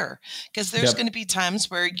applies there, because there's going to be times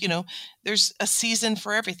where, there's a season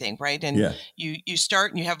for everything. Right. And you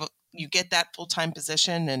start and you have you get that full-time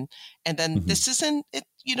position and then this isn't it,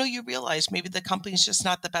 you realize maybe the company's just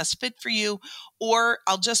not the best fit for you. Or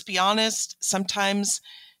I'll just be honest, sometimes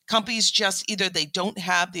companies just either they don't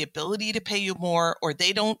have the ability to pay you more, or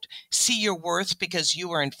they don't see your worth because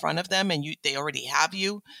you are in front of them and they already have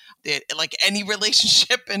you. Like any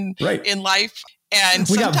relationship in life. And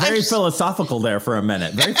we got very philosophical there for a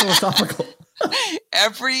minute. Very philosophical.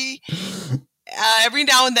 Every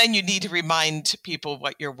now and then you need to remind people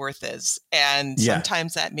what your worth is. And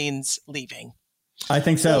sometimes that means leaving. I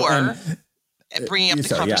think so. Or bringing up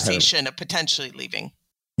the conversation of potentially leaving.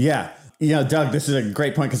 Yeah. Doug, this is a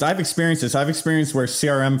great point because I've experienced this. I've experienced where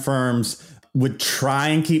CRM firms would try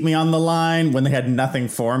and keep me on the line when they had nothing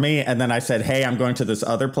for me. And then I said, hey, I'm going to this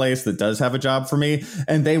other place that does have a job for me.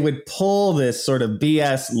 And they would pull this sort of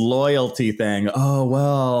BS loyalty thing. Oh,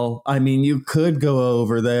 well, I mean, you could go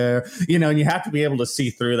over there, and you have to be able to see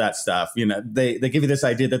through that stuff. They give you this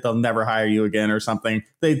idea that they'll never hire you again or something.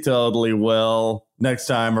 They totally will next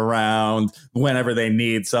time around whenever they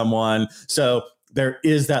need someone. So there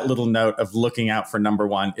is that little note of looking out for number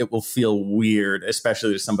one. It will feel weird,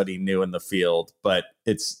 especially to somebody new in the field, but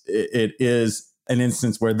it is an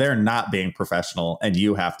instance where they're not being professional and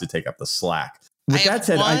you have to take up the slack. With that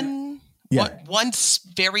said, one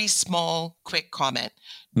very small, quick comment.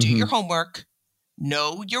 Do your homework,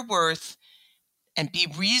 know your worth, and be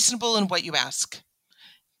reasonable in what you ask.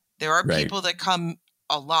 There are people that come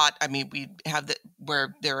a lot. I mean, we have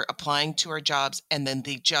where they're applying to our jobs and then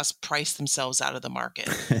they just price themselves out of the market.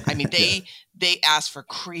 I mean, they ask for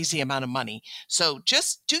crazy amount of money. So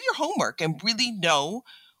just do your homework and really know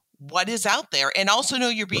what is out there, and also know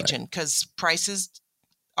your region because prices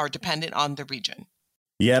are dependent on the region.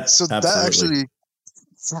 Yep. So absolutely. That actually,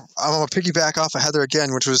 I'm going to piggyback off of Heather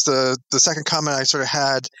again, which was the second comment I sort of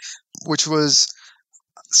had, which was,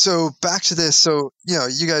 so back to this. So,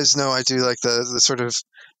 you guys know I do like the sort of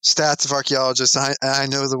stats of archaeologists. And I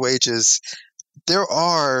know the wages. There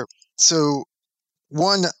are, so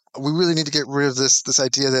one, we really need to get rid of this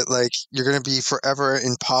idea that like you're going to be forever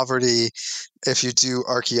in poverty if you do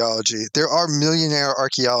archaeology. There are millionaire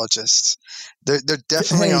archaeologists. There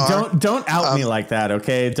definitely are. Don't out me like that,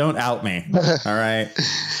 okay? Don't out me. All right.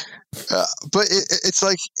 But it's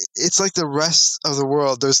like the rest of the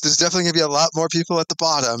world. There's definitely gonna be a lot more people at the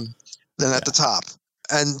bottom than at the top.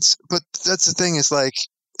 But that's the thing is like,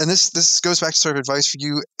 and this goes back to sort of advice for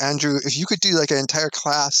you, Andrew. If you could do like an entire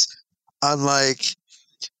class on like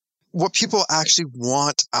what people actually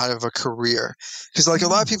want out of a career, because like a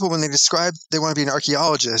lot of people when they describe they want to be an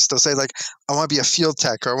archaeologist, they'll say like I want to be a field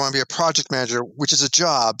tech or I want to be a project manager, which is a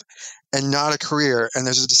job and not a career. And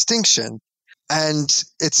there's a distinction. And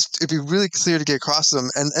it'd be really clear to get across to them.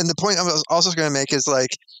 And the point I was also going to make is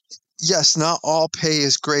like, yes, not all pay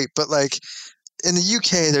is great, but like in the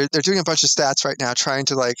UK, they're doing a bunch of stats right now trying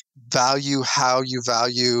to like value how you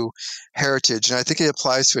value heritage. And I think it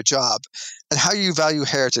applies to a job and how you value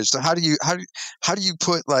heritage. So how do you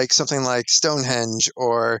put like something like Stonehenge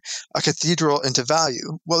or a cathedral into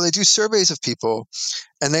value? Well, they do surveys of people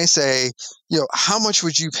and they say, how much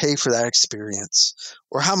would you pay for that experience?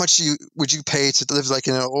 Or how much would you pay to live like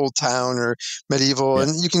in an old town or medieval? Yeah.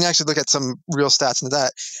 And you can actually look at some real stats into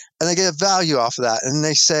that. And they get a value off of that. And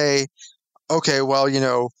they say, okay, well,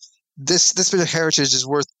 this bit of heritage is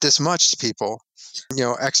worth this much to people,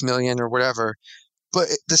 X million or whatever. But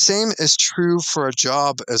the same is true for a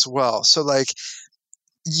job as well. So like,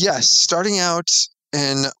 yes, starting out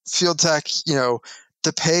in field tech,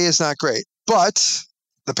 the pay is not great, but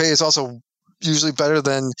the pay is also usually better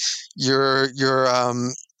than your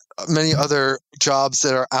many other jobs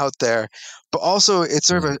that are out there. But also it's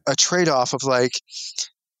sort of a trade-off of like,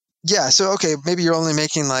 yeah, so okay, maybe you're only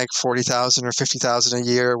making like 40,000 or 50,000 a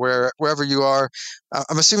year wherever you are.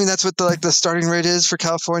 I'm assuming that's what the starting rate is for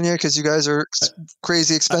California because you guys are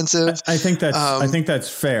crazy expensive. I think that's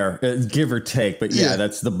fair, give or take. But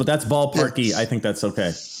that's ballparky. Yeah. I think that's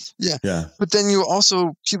okay. Yeah. But then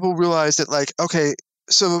people realize that like, okay,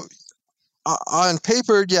 so on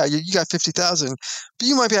paper, you got 50,000, but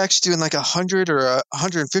you might be actually doing like $100,000 or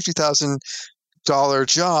 $150,000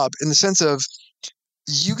 job in the sense of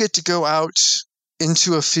you get to go out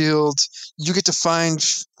into a field, you get to find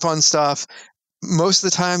fun stuff. Most of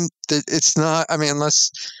the time, it's not. I mean,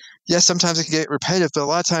 sometimes it can get repetitive, but a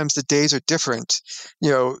lot of times the days are different.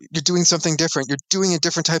 You're doing something different. You're doing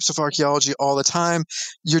different types of archaeology all the time.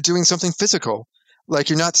 You're doing something physical. Like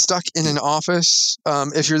you're not stuck in an office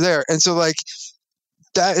if you're there. And so like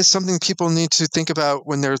that is something people need to think about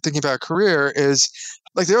when they're thinking about a career is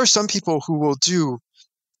like there are some people who will do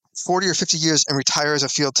 40 or 50 years and retire as a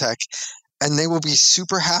field tech and they will be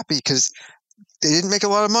super happy because They didn't make a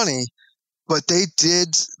lot of money, but they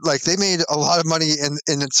made a lot of money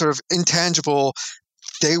in sort of intangible.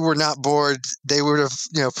 They were not bored. They would have,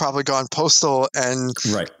 probably gone postal and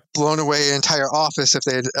blown away an entire office if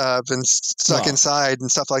they had been stuck inside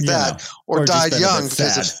and stuff like that, or died young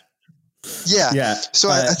because of. Yeah. So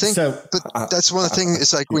I think, but that's one of the things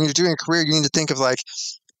is like when you're doing a career, you need to think of like,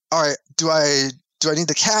 all right, do I need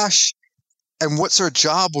the cash, and what sort of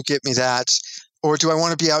job will get me that? Or do I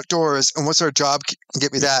want to be outdoors, and what sort of job can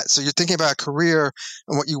get me that? So you're thinking about a career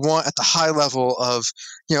and what you want at the high level of,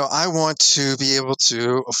 I want to be able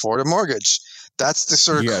to afford a mortgage. That's the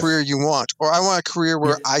sort of career you want. Or I want a career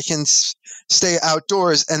where I can stay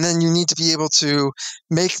outdoors, and then you need to be able to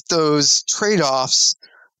make those trade-offs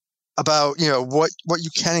about, what you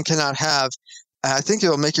can and cannot have. And I think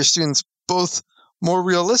it'll make your students both more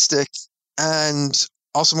realistic and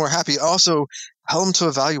also more happy. Also help them to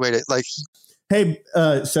evaluate it. Like, hey,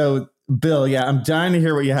 so Bill, I'm dying to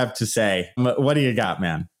hear what you have to say. What do you got,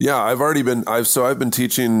 man? Yeah, I've been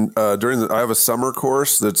teaching I have a summer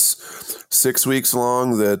course that's 6 weeks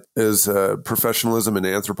long that is professionalism in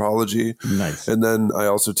anthropology. Nice. And then I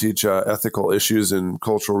also teach ethical issues in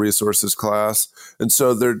cultural resources class. And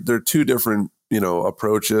so they're two different,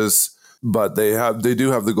 approaches, but they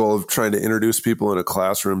do have the goal of trying to introduce people in a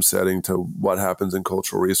classroom setting to what happens in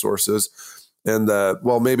cultural resources. And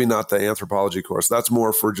maybe not the anthropology course. That's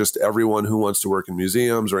more for just everyone who wants to work in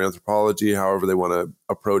museums or anthropology, however they want to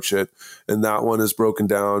approach it. And that one is broken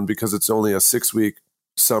down because it's only a 6-week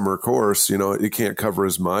summer course. It can't cover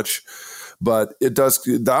as much, but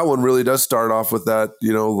that one really does start off with that,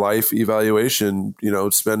 life evaluation,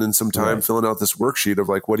 spending some time filling out this worksheet of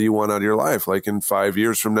like, what do you want out of your life? Like in 5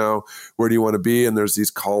 years from now, where do you want to be? And there's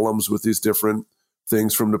these columns with these different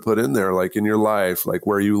things for them to put in there, like in your life, like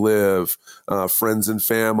where you live, friends and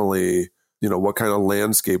family, what kind of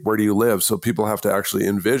landscape, where do you live? So people have to actually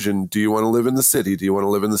envision, do you want to live in the city? Do you want to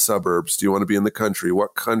live in the suburbs? Do you want to be in the country?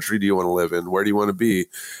 What country do you want to live in? Where do you want to be?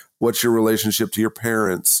 What's your relationship to your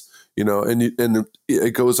parents? And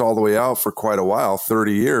it goes all the way out for quite a while,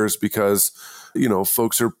 30 years, because,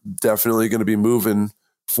 folks are definitely going to be moving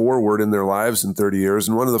forward in their lives in 30 years.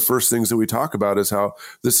 And one of the first things that we talk about is how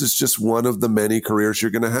this is just one of the many careers you're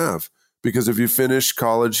going to have. Because if you finish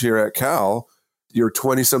college here at Cal, you're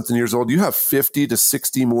 20 something years old, you have 50 to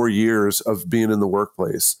 60 more years of being in the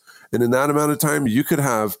workplace. And in that amount of time, you could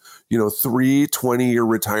have, 3 20-year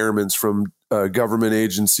retirements from a government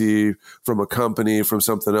agency, from a company, from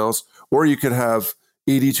something else, or you could have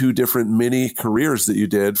 82 different mini careers that you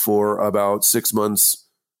did for about 6 months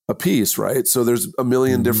a piece, right? So there's a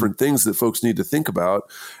million different things that folks need to think about,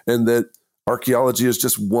 and that archaeology is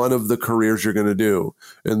just one of the careers you're going to do.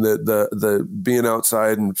 And the being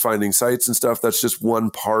outside and finding sites and stuff, that's just one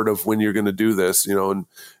part of when you're going to do this,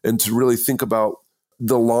 and to really think about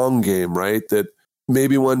the long game, right? That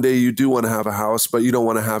maybe one day you do want to have a house, but you don't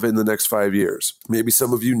want to have it in the next 5 years. Maybe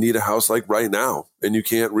some of you need a house like right now, and you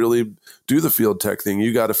can't really do the field tech thing.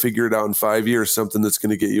 You got to figure it out in 5 years, something that's going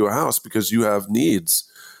to get you a house because you have needs.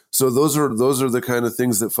 So those are the kind of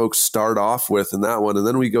things that folks start off with in that one. And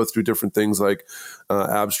then we go through different things like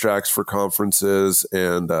abstracts for conferences,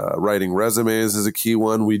 and writing resumes is a key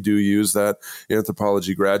one. We do use that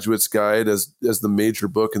Anthropology Graduate's Guide as the major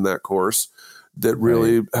book in that course that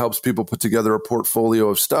really helps people put together a portfolio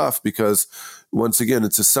of stuff, because once again,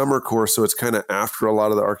 it's a summer course. So it's kind of after a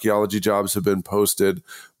lot of the archaeology jobs have been posted,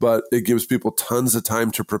 but it gives people tons of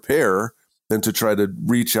time to prepare and to try to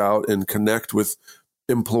reach out and connect with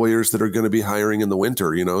employers that are going to be hiring in the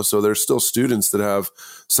winter, so there's still students that have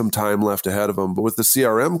some time left ahead of them. But with the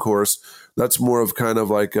CRM course, that's more of kind of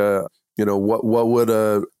like what would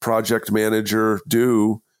a project manager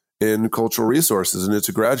do in cultural resources? And it's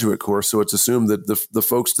a graduate course. So it's assumed that the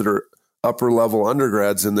folks that are upper level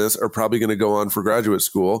undergrads in this are probably going to go on for graduate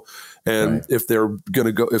school. And if they're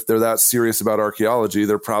that serious about archaeology,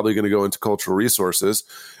 they're probably going to go into cultural resources.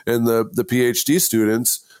 And the PhD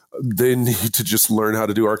students, they need to just learn how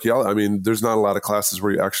to do archaeology. I mean, there's not a lot of classes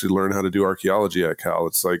where you actually learn how to do archaeology at Cal.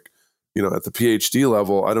 It's like, at the PhD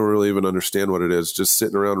level, I don't really even understand what it is. Just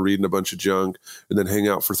sitting around reading a bunch of junk and then hang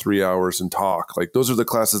out for 3 hours and talk. Like, those are the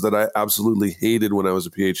classes that I absolutely hated when I was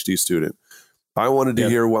a PhD student. I wanted to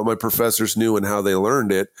hear what my professors knew and how they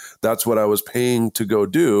learned it. That's what I was paying to go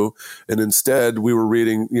do. And instead, we were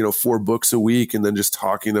reading, 4 books a week and then just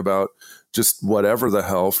talking about just whatever the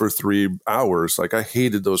hell for 3 hours. Like, I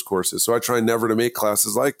hated those courses. So I try never to make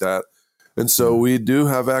classes like that. And so we do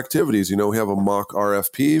have activities. We have a mock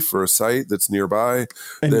RFP for a site that's nearby.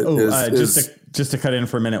 And just to cut in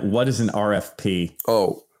for a minute, what is an RFP?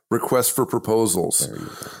 Oh, request for proposals.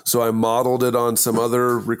 So I modeled it on some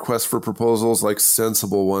other requests for proposals, like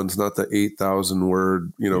sensible ones, not the 8,000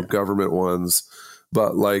 word, government ones,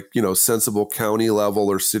 but like, sensible county level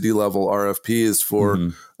or city level RFPs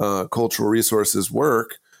for cultural resources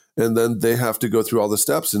work. And then they have to go through all the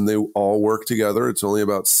steps and they all work together. It's only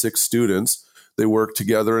about 6 students. They work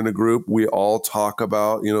together in a group. We all talk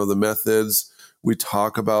about, the methods. We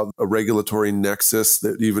talk about a regulatory nexus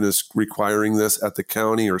that even is requiring this at the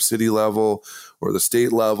county or city level or the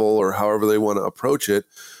state level or however they want to approach it.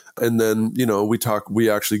 And then, we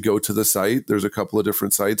actually go to the site. There's a couple of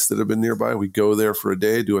different sites that have been nearby. We go there for a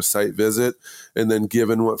day, do a site visit. And then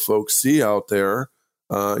given what folks see out there,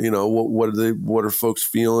 what are folks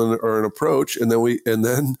feeling or an approach? And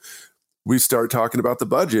then we start talking about the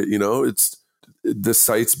budget. The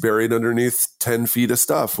site's buried underneath 10 feet of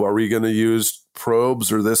stuff. Are we going to use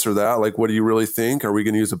probes or this or that? Like, what do you really think? Are we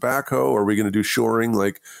going to use a backhoe? Are we going to do shoring?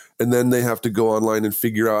 And then they have to go online and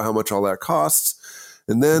figure out how much all that costs.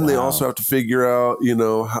 And then they also have to figure out,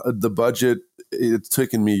 the budget. It's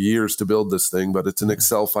taken me years to build this thing, but it's an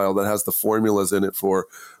Excel file that has the formulas in it for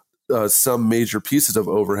some major pieces of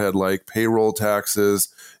overhead, like payroll taxes,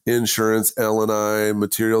 insurance, L&I,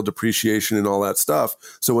 material depreciation, and all that stuff.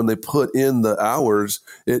 So when they put in the hours,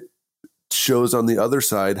 it shows on the other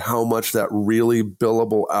side how much that really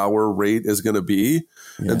billable hour rate is going to be.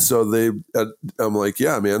 Yeah. And so I'm like,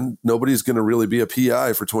 yeah, man, nobody's going to really be a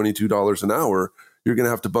PI for $22 an hour. You're going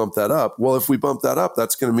to have to bump that up. Well, if we bump that up,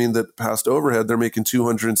 that's going to mean that past overhead, they're making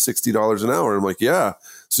 $260 an hour. I'm like, yeah.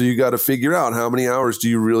 So you got to figure out how many hours do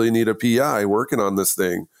you really need a PI working on this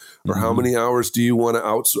thing? Or how many hours do you want to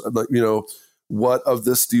outsource? What of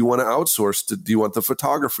this do you want to outsource? Do you want the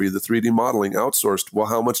photography, the 3D modeling outsourced? Well,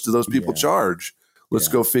 how much do those people charge? Let's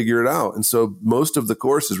go figure it out. And so most of the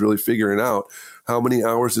course is really figuring out how many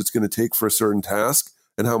hours it's going to take for a certain task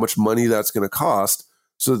and how much money that's going to cost,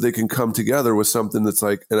 so that they can come together with something that's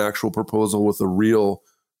like an actual proposal with a real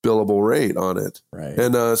billable rate on it. Right.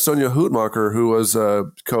 And Sonia Hootmacher, who was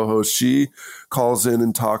a co-host, she calls in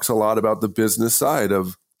and talks a lot about the business side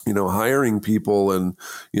of, hiring people and,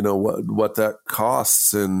 what that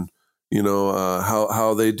costs and,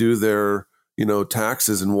 how they do their,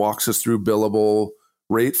 taxes, and walks us through billable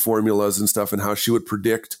rate formulas and stuff and how she would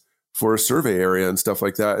predict for a survey area and stuff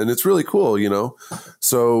like that. And it's really cool,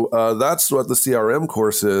 So that's what the CRM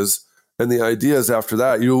course is. And the idea is after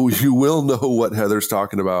that, you will know what Heather's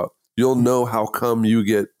talking about. You'll know how come you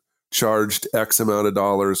get charged X amount of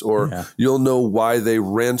dollars, or you'll know why they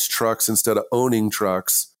rent trucks instead of owning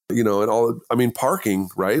trucks, and parking,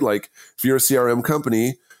 right? Like if you're a CRM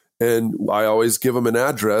company, and I always give them an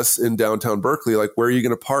address in downtown Berkeley, like where are you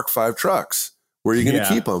going to park 5 trucks? Where are you going to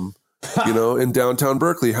keep them? In downtown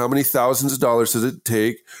Berkeley, how many thousands of dollars does it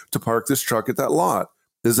take to park this truck at that lot?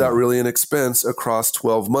 Is that really an expense across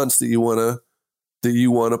 12 months that you want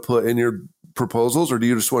to put in your proposals, or do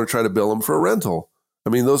you just want to try to bill them for a rental?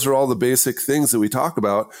 Those are all the basic things that we talk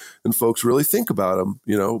about, and folks really think about them.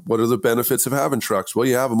 What are the benefits of having trucks? Well,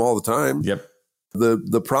 you have them all the time. Yep.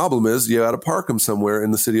 The problem is you got to park them somewhere in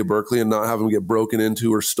the city of Berkeley and not have them get broken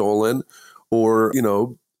into or stolen, or,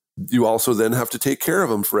 you also then have to take care of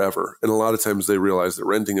them forever. And a lot of times they realize that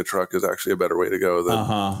renting a truck is actually a better way to go than,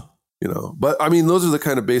 but those are the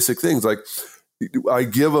kind of basic things. Like I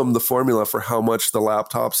give them the formula for how much the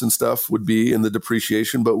laptops and stuff would be in the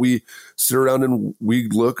depreciation, but we sit around and we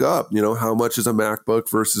look up, how much is a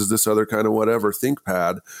MacBook versus this other kind of whatever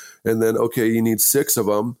ThinkPad. And then, okay, you need 6 of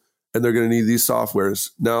them and they're going to need these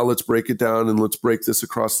softwares. Now let's break it down and let's break this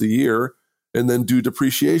across the year and then do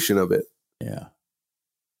depreciation of it. Yeah.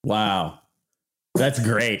 Wow. That's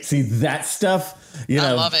great. See, that stuff,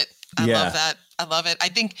 I love it. I love that. I love it. I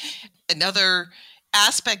think another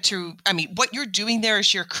aspect to, what you're doing there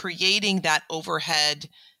is you're creating that overhead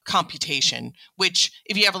computation, which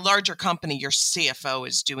if you have a larger company, your CFO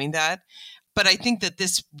is doing that. But I think that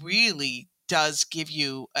this really does give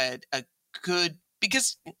you a good,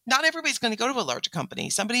 because not everybody's going to go to a larger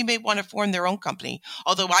company. Somebody may want to form their own company,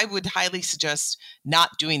 although I would highly suggest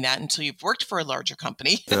not doing that until you've worked for a larger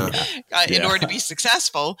company in order to be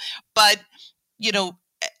successful. But,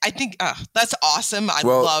 I think that's awesome. I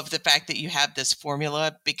love the fact that you have this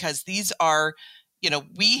formula, because these are,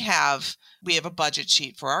 we have a budget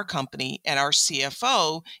sheet for our company, and our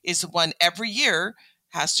CFO is the one every year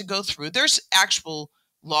has to go through. There's actual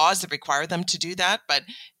laws that require them to do that, but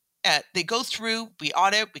they go through, we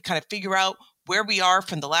audit, we kind of figure out where we are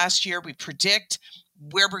from the last year. We predict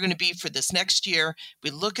where we're going to be for this next year.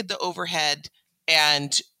 We look at the overhead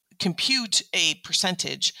and compute a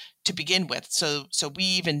percentage to begin with. So we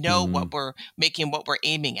even know what we're making, what we're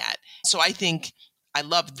aiming at. So I think I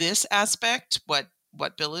love this aspect, what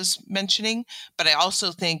Bill is mentioning, but I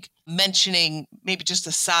also think mentioning maybe just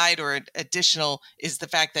a side or additional is the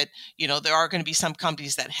fact that, there are going to be some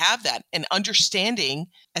companies that have that, and understanding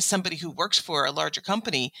as somebody who works for a larger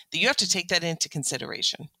company that you have to take that into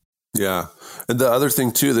consideration. Yeah. And the other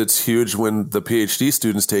thing too that's huge when the PhD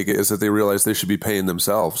students take it is that they realize they should be paying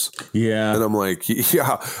themselves. Yeah. And I'm like,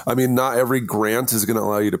 yeah, I mean, not every grant is going to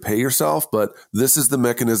allow you to pay yourself, but this is the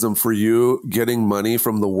mechanism for you getting money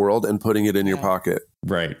from the world and putting it in your pocket.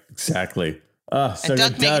 Right. Exactly. And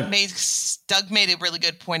Doug made a really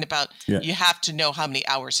good point about you have to know how many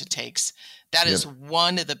hours it takes. That is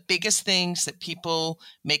one of the biggest things that people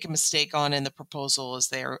make a mistake on in the proposal is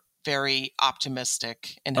they're very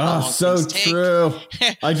optimistic and how long things take. True.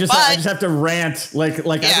 I just have to rant. Like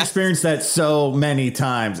I've experienced that so many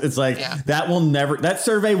times. It's like that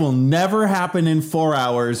survey will never happen in 4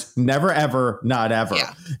 hours. Never, ever, not ever.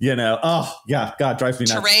 Yeah. God, drives me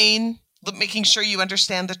nuts. Terrain, making sure you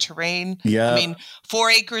understand the terrain. Yeah. I mean,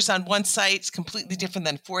 4 acres on one site is completely different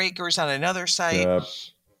than 4 acres on another site.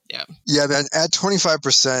 Yeah, man, add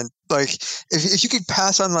 25%. Like if you could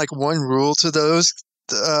pass on like one rule to those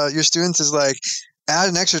your students is like add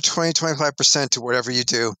an extra 25% to whatever you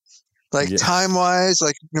do. Like time wise,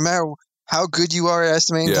 like no matter how good you are at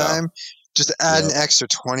estimating time, just add an extra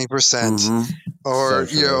 20% or,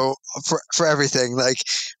 for everything.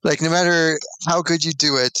 Like no matter how good you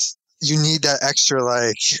do it, you need that extra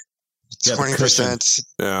like 20%.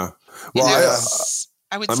 Yeah. Well,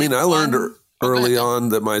 I learned early on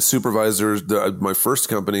that my supervisors, my first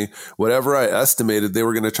company, whatever I estimated, they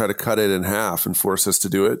were going to try to cut it in half and force us to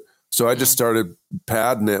do it. So I just started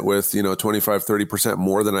padding it with, 25, 30%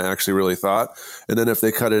 more than I actually really thought. And then if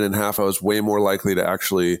they cut it in half, I was way more likely to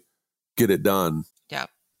actually get it done. Yeah.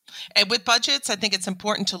 And with budgets, I think it's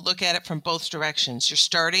important to look at it from both directions. You're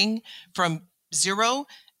starting from zero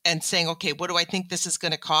and saying, okay, what do I think this is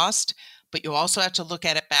going to cost? But you also have to look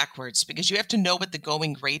at it backwards because you have to know what the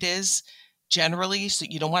going rate is generally, so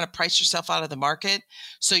you don't want to price yourself out of the market.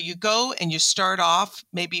 So you go and you start off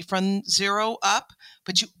maybe from zero up,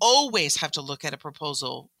 but you always have to look at a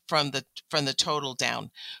proposal from the total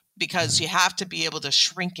down, because you have to be able to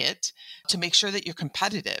shrink it to make sure that you're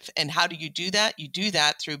competitive. And how do you do that? You do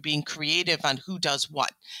that through being creative on who does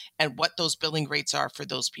what and what those billing rates are for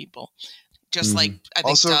those people. Just like I think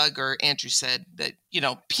also, Doug or Andrew said that,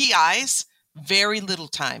 PIs, very little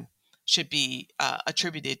time should be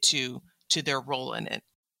attributed to their role in it.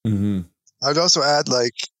 I would also add,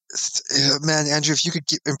 like, man, Andrew, if you could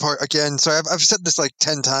impart again. Sorry, I've said this like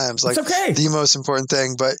 10 times. Like, the most important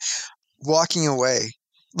thing, but walking away,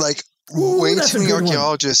 like, way too many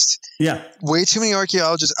archaeologists. Way too many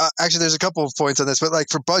archaeologists. Actually, there's a couple of points on this, but like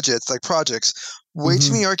for budgets, like projects, way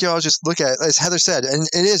too many archaeologists look at, as Heather said, and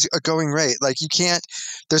it is a going rate. Like, you can't.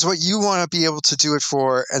 There's what you want to be able to do it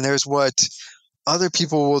for, and there's what other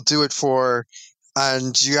people will do it for.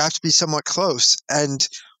 And you have to be somewhat close. And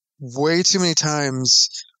way too many times,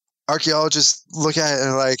 archaeologists look at it and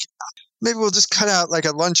are like, maybe we'll just cut out like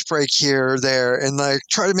a lunch break here or there and like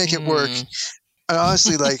try to make it work. And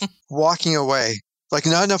honestly, like walking away, like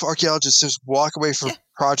not enough archaeologists just walk away from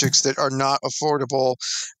projects that are not affordable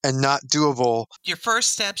and not doable. Your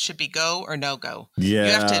first step should be go or no go. Yeah.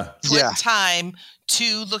 You have to put time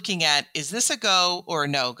to looking at, is this a go or a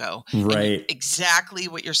no go? Right. Exactly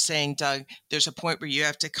what you're saying, Doug. There's a point where you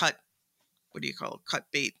have to cut, what do you call it? Cut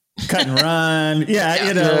bait. Cut and run.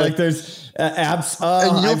 Like there's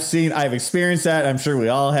I've experienced that. I'm sure we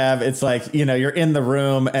all have. It's like, you're in the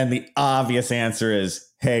room and the obvious answer is,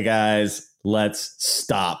 hey guys, let's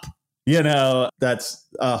stop. That's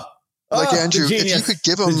like Andrew, if you could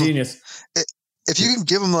give them genius. If you can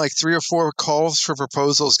give them like 3 or 4 calls for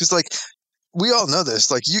proposals, because like we all know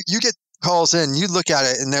this, like you get calls in, you look at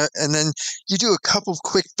it and then you do a couple of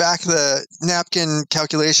quick back the napkin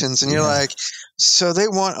calculations and you're like, so they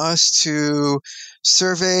want us to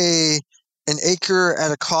survey an acre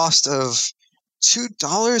at a cost of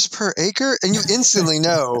 $2 per acre, and you instantly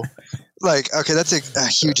know, like, okay, that's a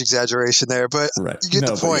huge exaggeration there, but you get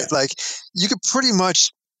the point. Like, you could pretty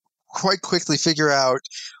much quite quickly figure out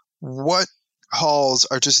what hauls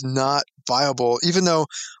are just not viable, even though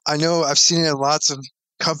I know I've seen it in lots of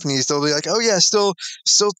companies. They'll be like, oh yeah, still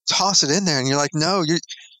toss it in there, and you're like, no,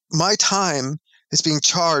 my time is being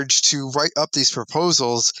charged to write up these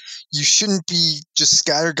proposals. You shouldn't be just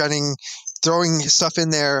scattergunning, throwing stuff in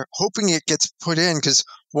there, hoping it gets put in, because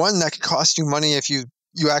one, that could cost you money if you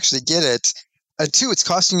actually get it, and 2, it's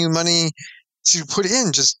costing you money to put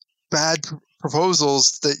in just bad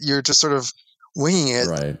proposals that you're just sort of winging it.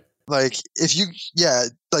 Right. like if you,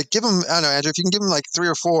 like give them, I don't know, Andrew, if you can give them like 3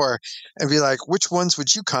 or 4 and be like, which ones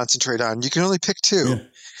would you concentrate on? You can only pick 2.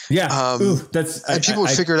 Yeah. And people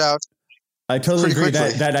would figure it out. I totally agree.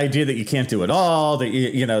 Quickly. That idea that you can't do it all, that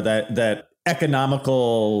that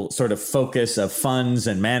economical sort of focus of funds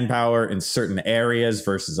and manpower in certain areas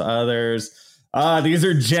versus others. These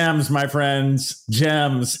are gems, my friends,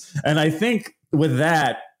 gems. And I think with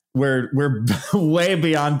that, we're way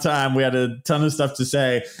beyond time. We had a ton of stuff to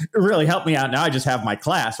say. It really helped me out. Now I just have my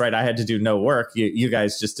class, right? I had to do no work. You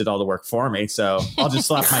guys just did all the work for me. So I'll just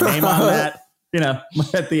slap my name on that,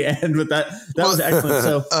 at the end with that. That was excellent.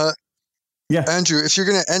 So, yeah, Andrew, if you're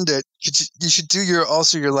going to end it, you should do your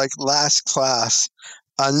like last class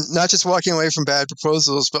on not just walking away from bad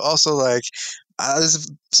proposals, but also like, this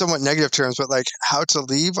is somewhat negative terms, but like how to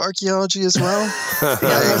leave archaeology as well.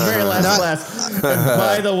 Very last class. And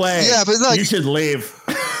by the way, but like, you should leave.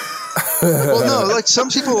 Well, no, like some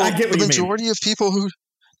people, the majority of people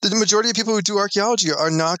who do archaeology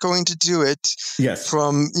are not going to do it. Yes.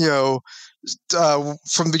 From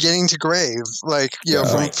beginning to grave, like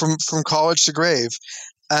from college to grave,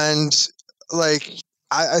 and like.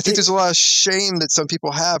 I think there's a lot of shame that some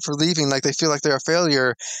people have for leaving. Like they feel like they're a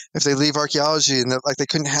failure if they leave archaeology, and that like they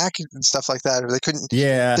couldn't hack it and stuff like that, or they couldn't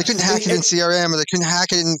hack it in CRM, or they couldn't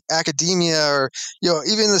hack it in academia, or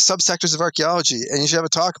even the subsectors of archaeology. And you should have a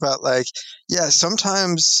talk about like,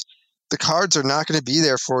 sometimes the cards are not going to be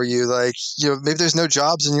there for you. Like maybe there's no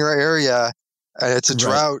jobs in your area, and it's a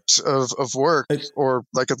drought of work, or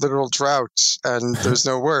like a literal drought, and there's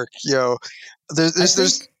no work.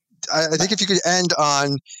 I think if you could end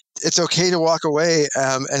on, it's okay to walk away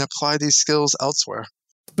and apply these skills elsewhere.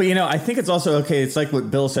 But, I think it's also okay. It's like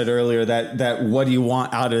what Bill said earlier, that what do you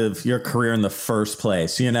want out of your career in the first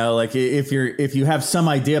place? Like if you have some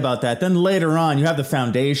idea about that, then later on you have the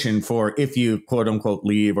foundation for if you quote unquote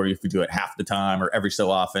leave, or if you do it half the time or every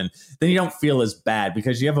so often, then you don't feel as bad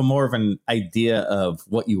because you have a more of an idea of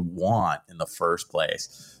what you want in the first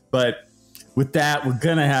place. But with that, we're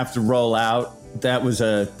going to have to roll out. That was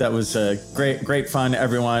a great fun,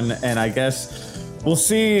 everyone. And I guess we'll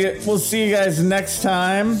see you guys next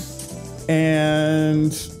time.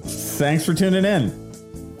 And thanks for tuning in.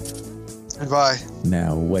 Goodbye.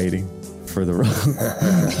 Now waiting for the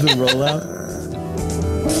rollout.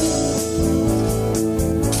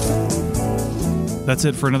 That's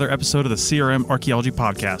it for another episode of the CRM Archaeology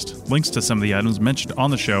Podcast. Links to some of the items mentioned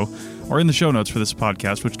on the show are in the show notes for this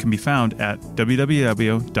podcast, which can be found at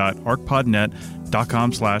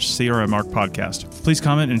www.archpodnet.com/CRMArchPodcast. Please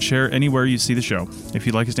comment and share anywhere you see the show. If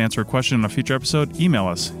you'd like us to answer a question on a future episode, email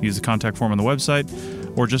us. Use the contact form on the website,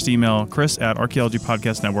 or just email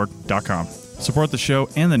chris@archaeologypodcastnetwork.com. Support the show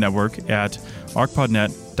and the network at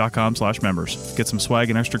archpodnet.com/members. Get some swag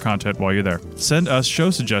and extra content while you're there. Send us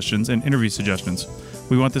show suggestions and interview suggestions.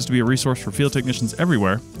 We want this to be a resource for field technicians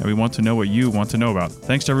everywhere, and we want to know what you want to know about.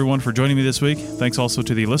 Thanks to everyone for joining me this week. Thanks also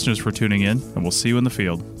to the listeners for tuning in, and we'll see you in the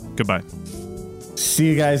field. Goodbye. See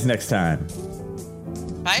you guys next time.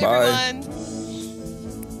 Bye. Everyone.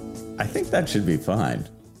 I think that should be fine.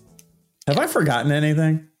 Have I forgotten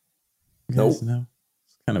anything? Nope. No.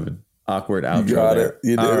 It's kind of an awkward outro. You got it.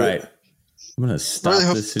 You did All it. right. I'm going to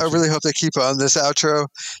stop this. I really hope they keep on this outro.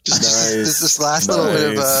 Just this last little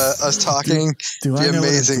bit of us talking. It'd be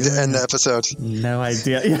amazing to end the episode. No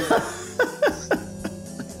idea.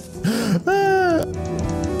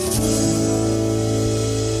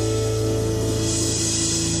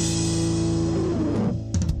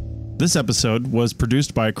 This episode was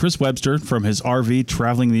produced by Chris Webster from his RV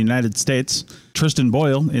traveling the United States, Tristan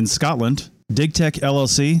Boyle in Scotland, DigTech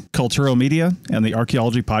LLC, Culturo Media, and the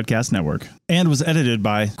Archaeology Podcast Network, and was edited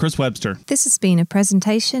by Chris Webster. This has been a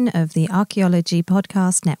presentation of the Archaeology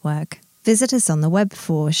Podcast Network. Visit us on the web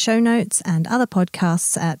for show notes and other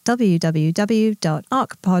podcasts at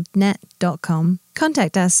www.archpodnet.com.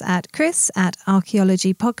 Contact us at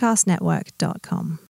chris@archaeologypodcastnetwork.com.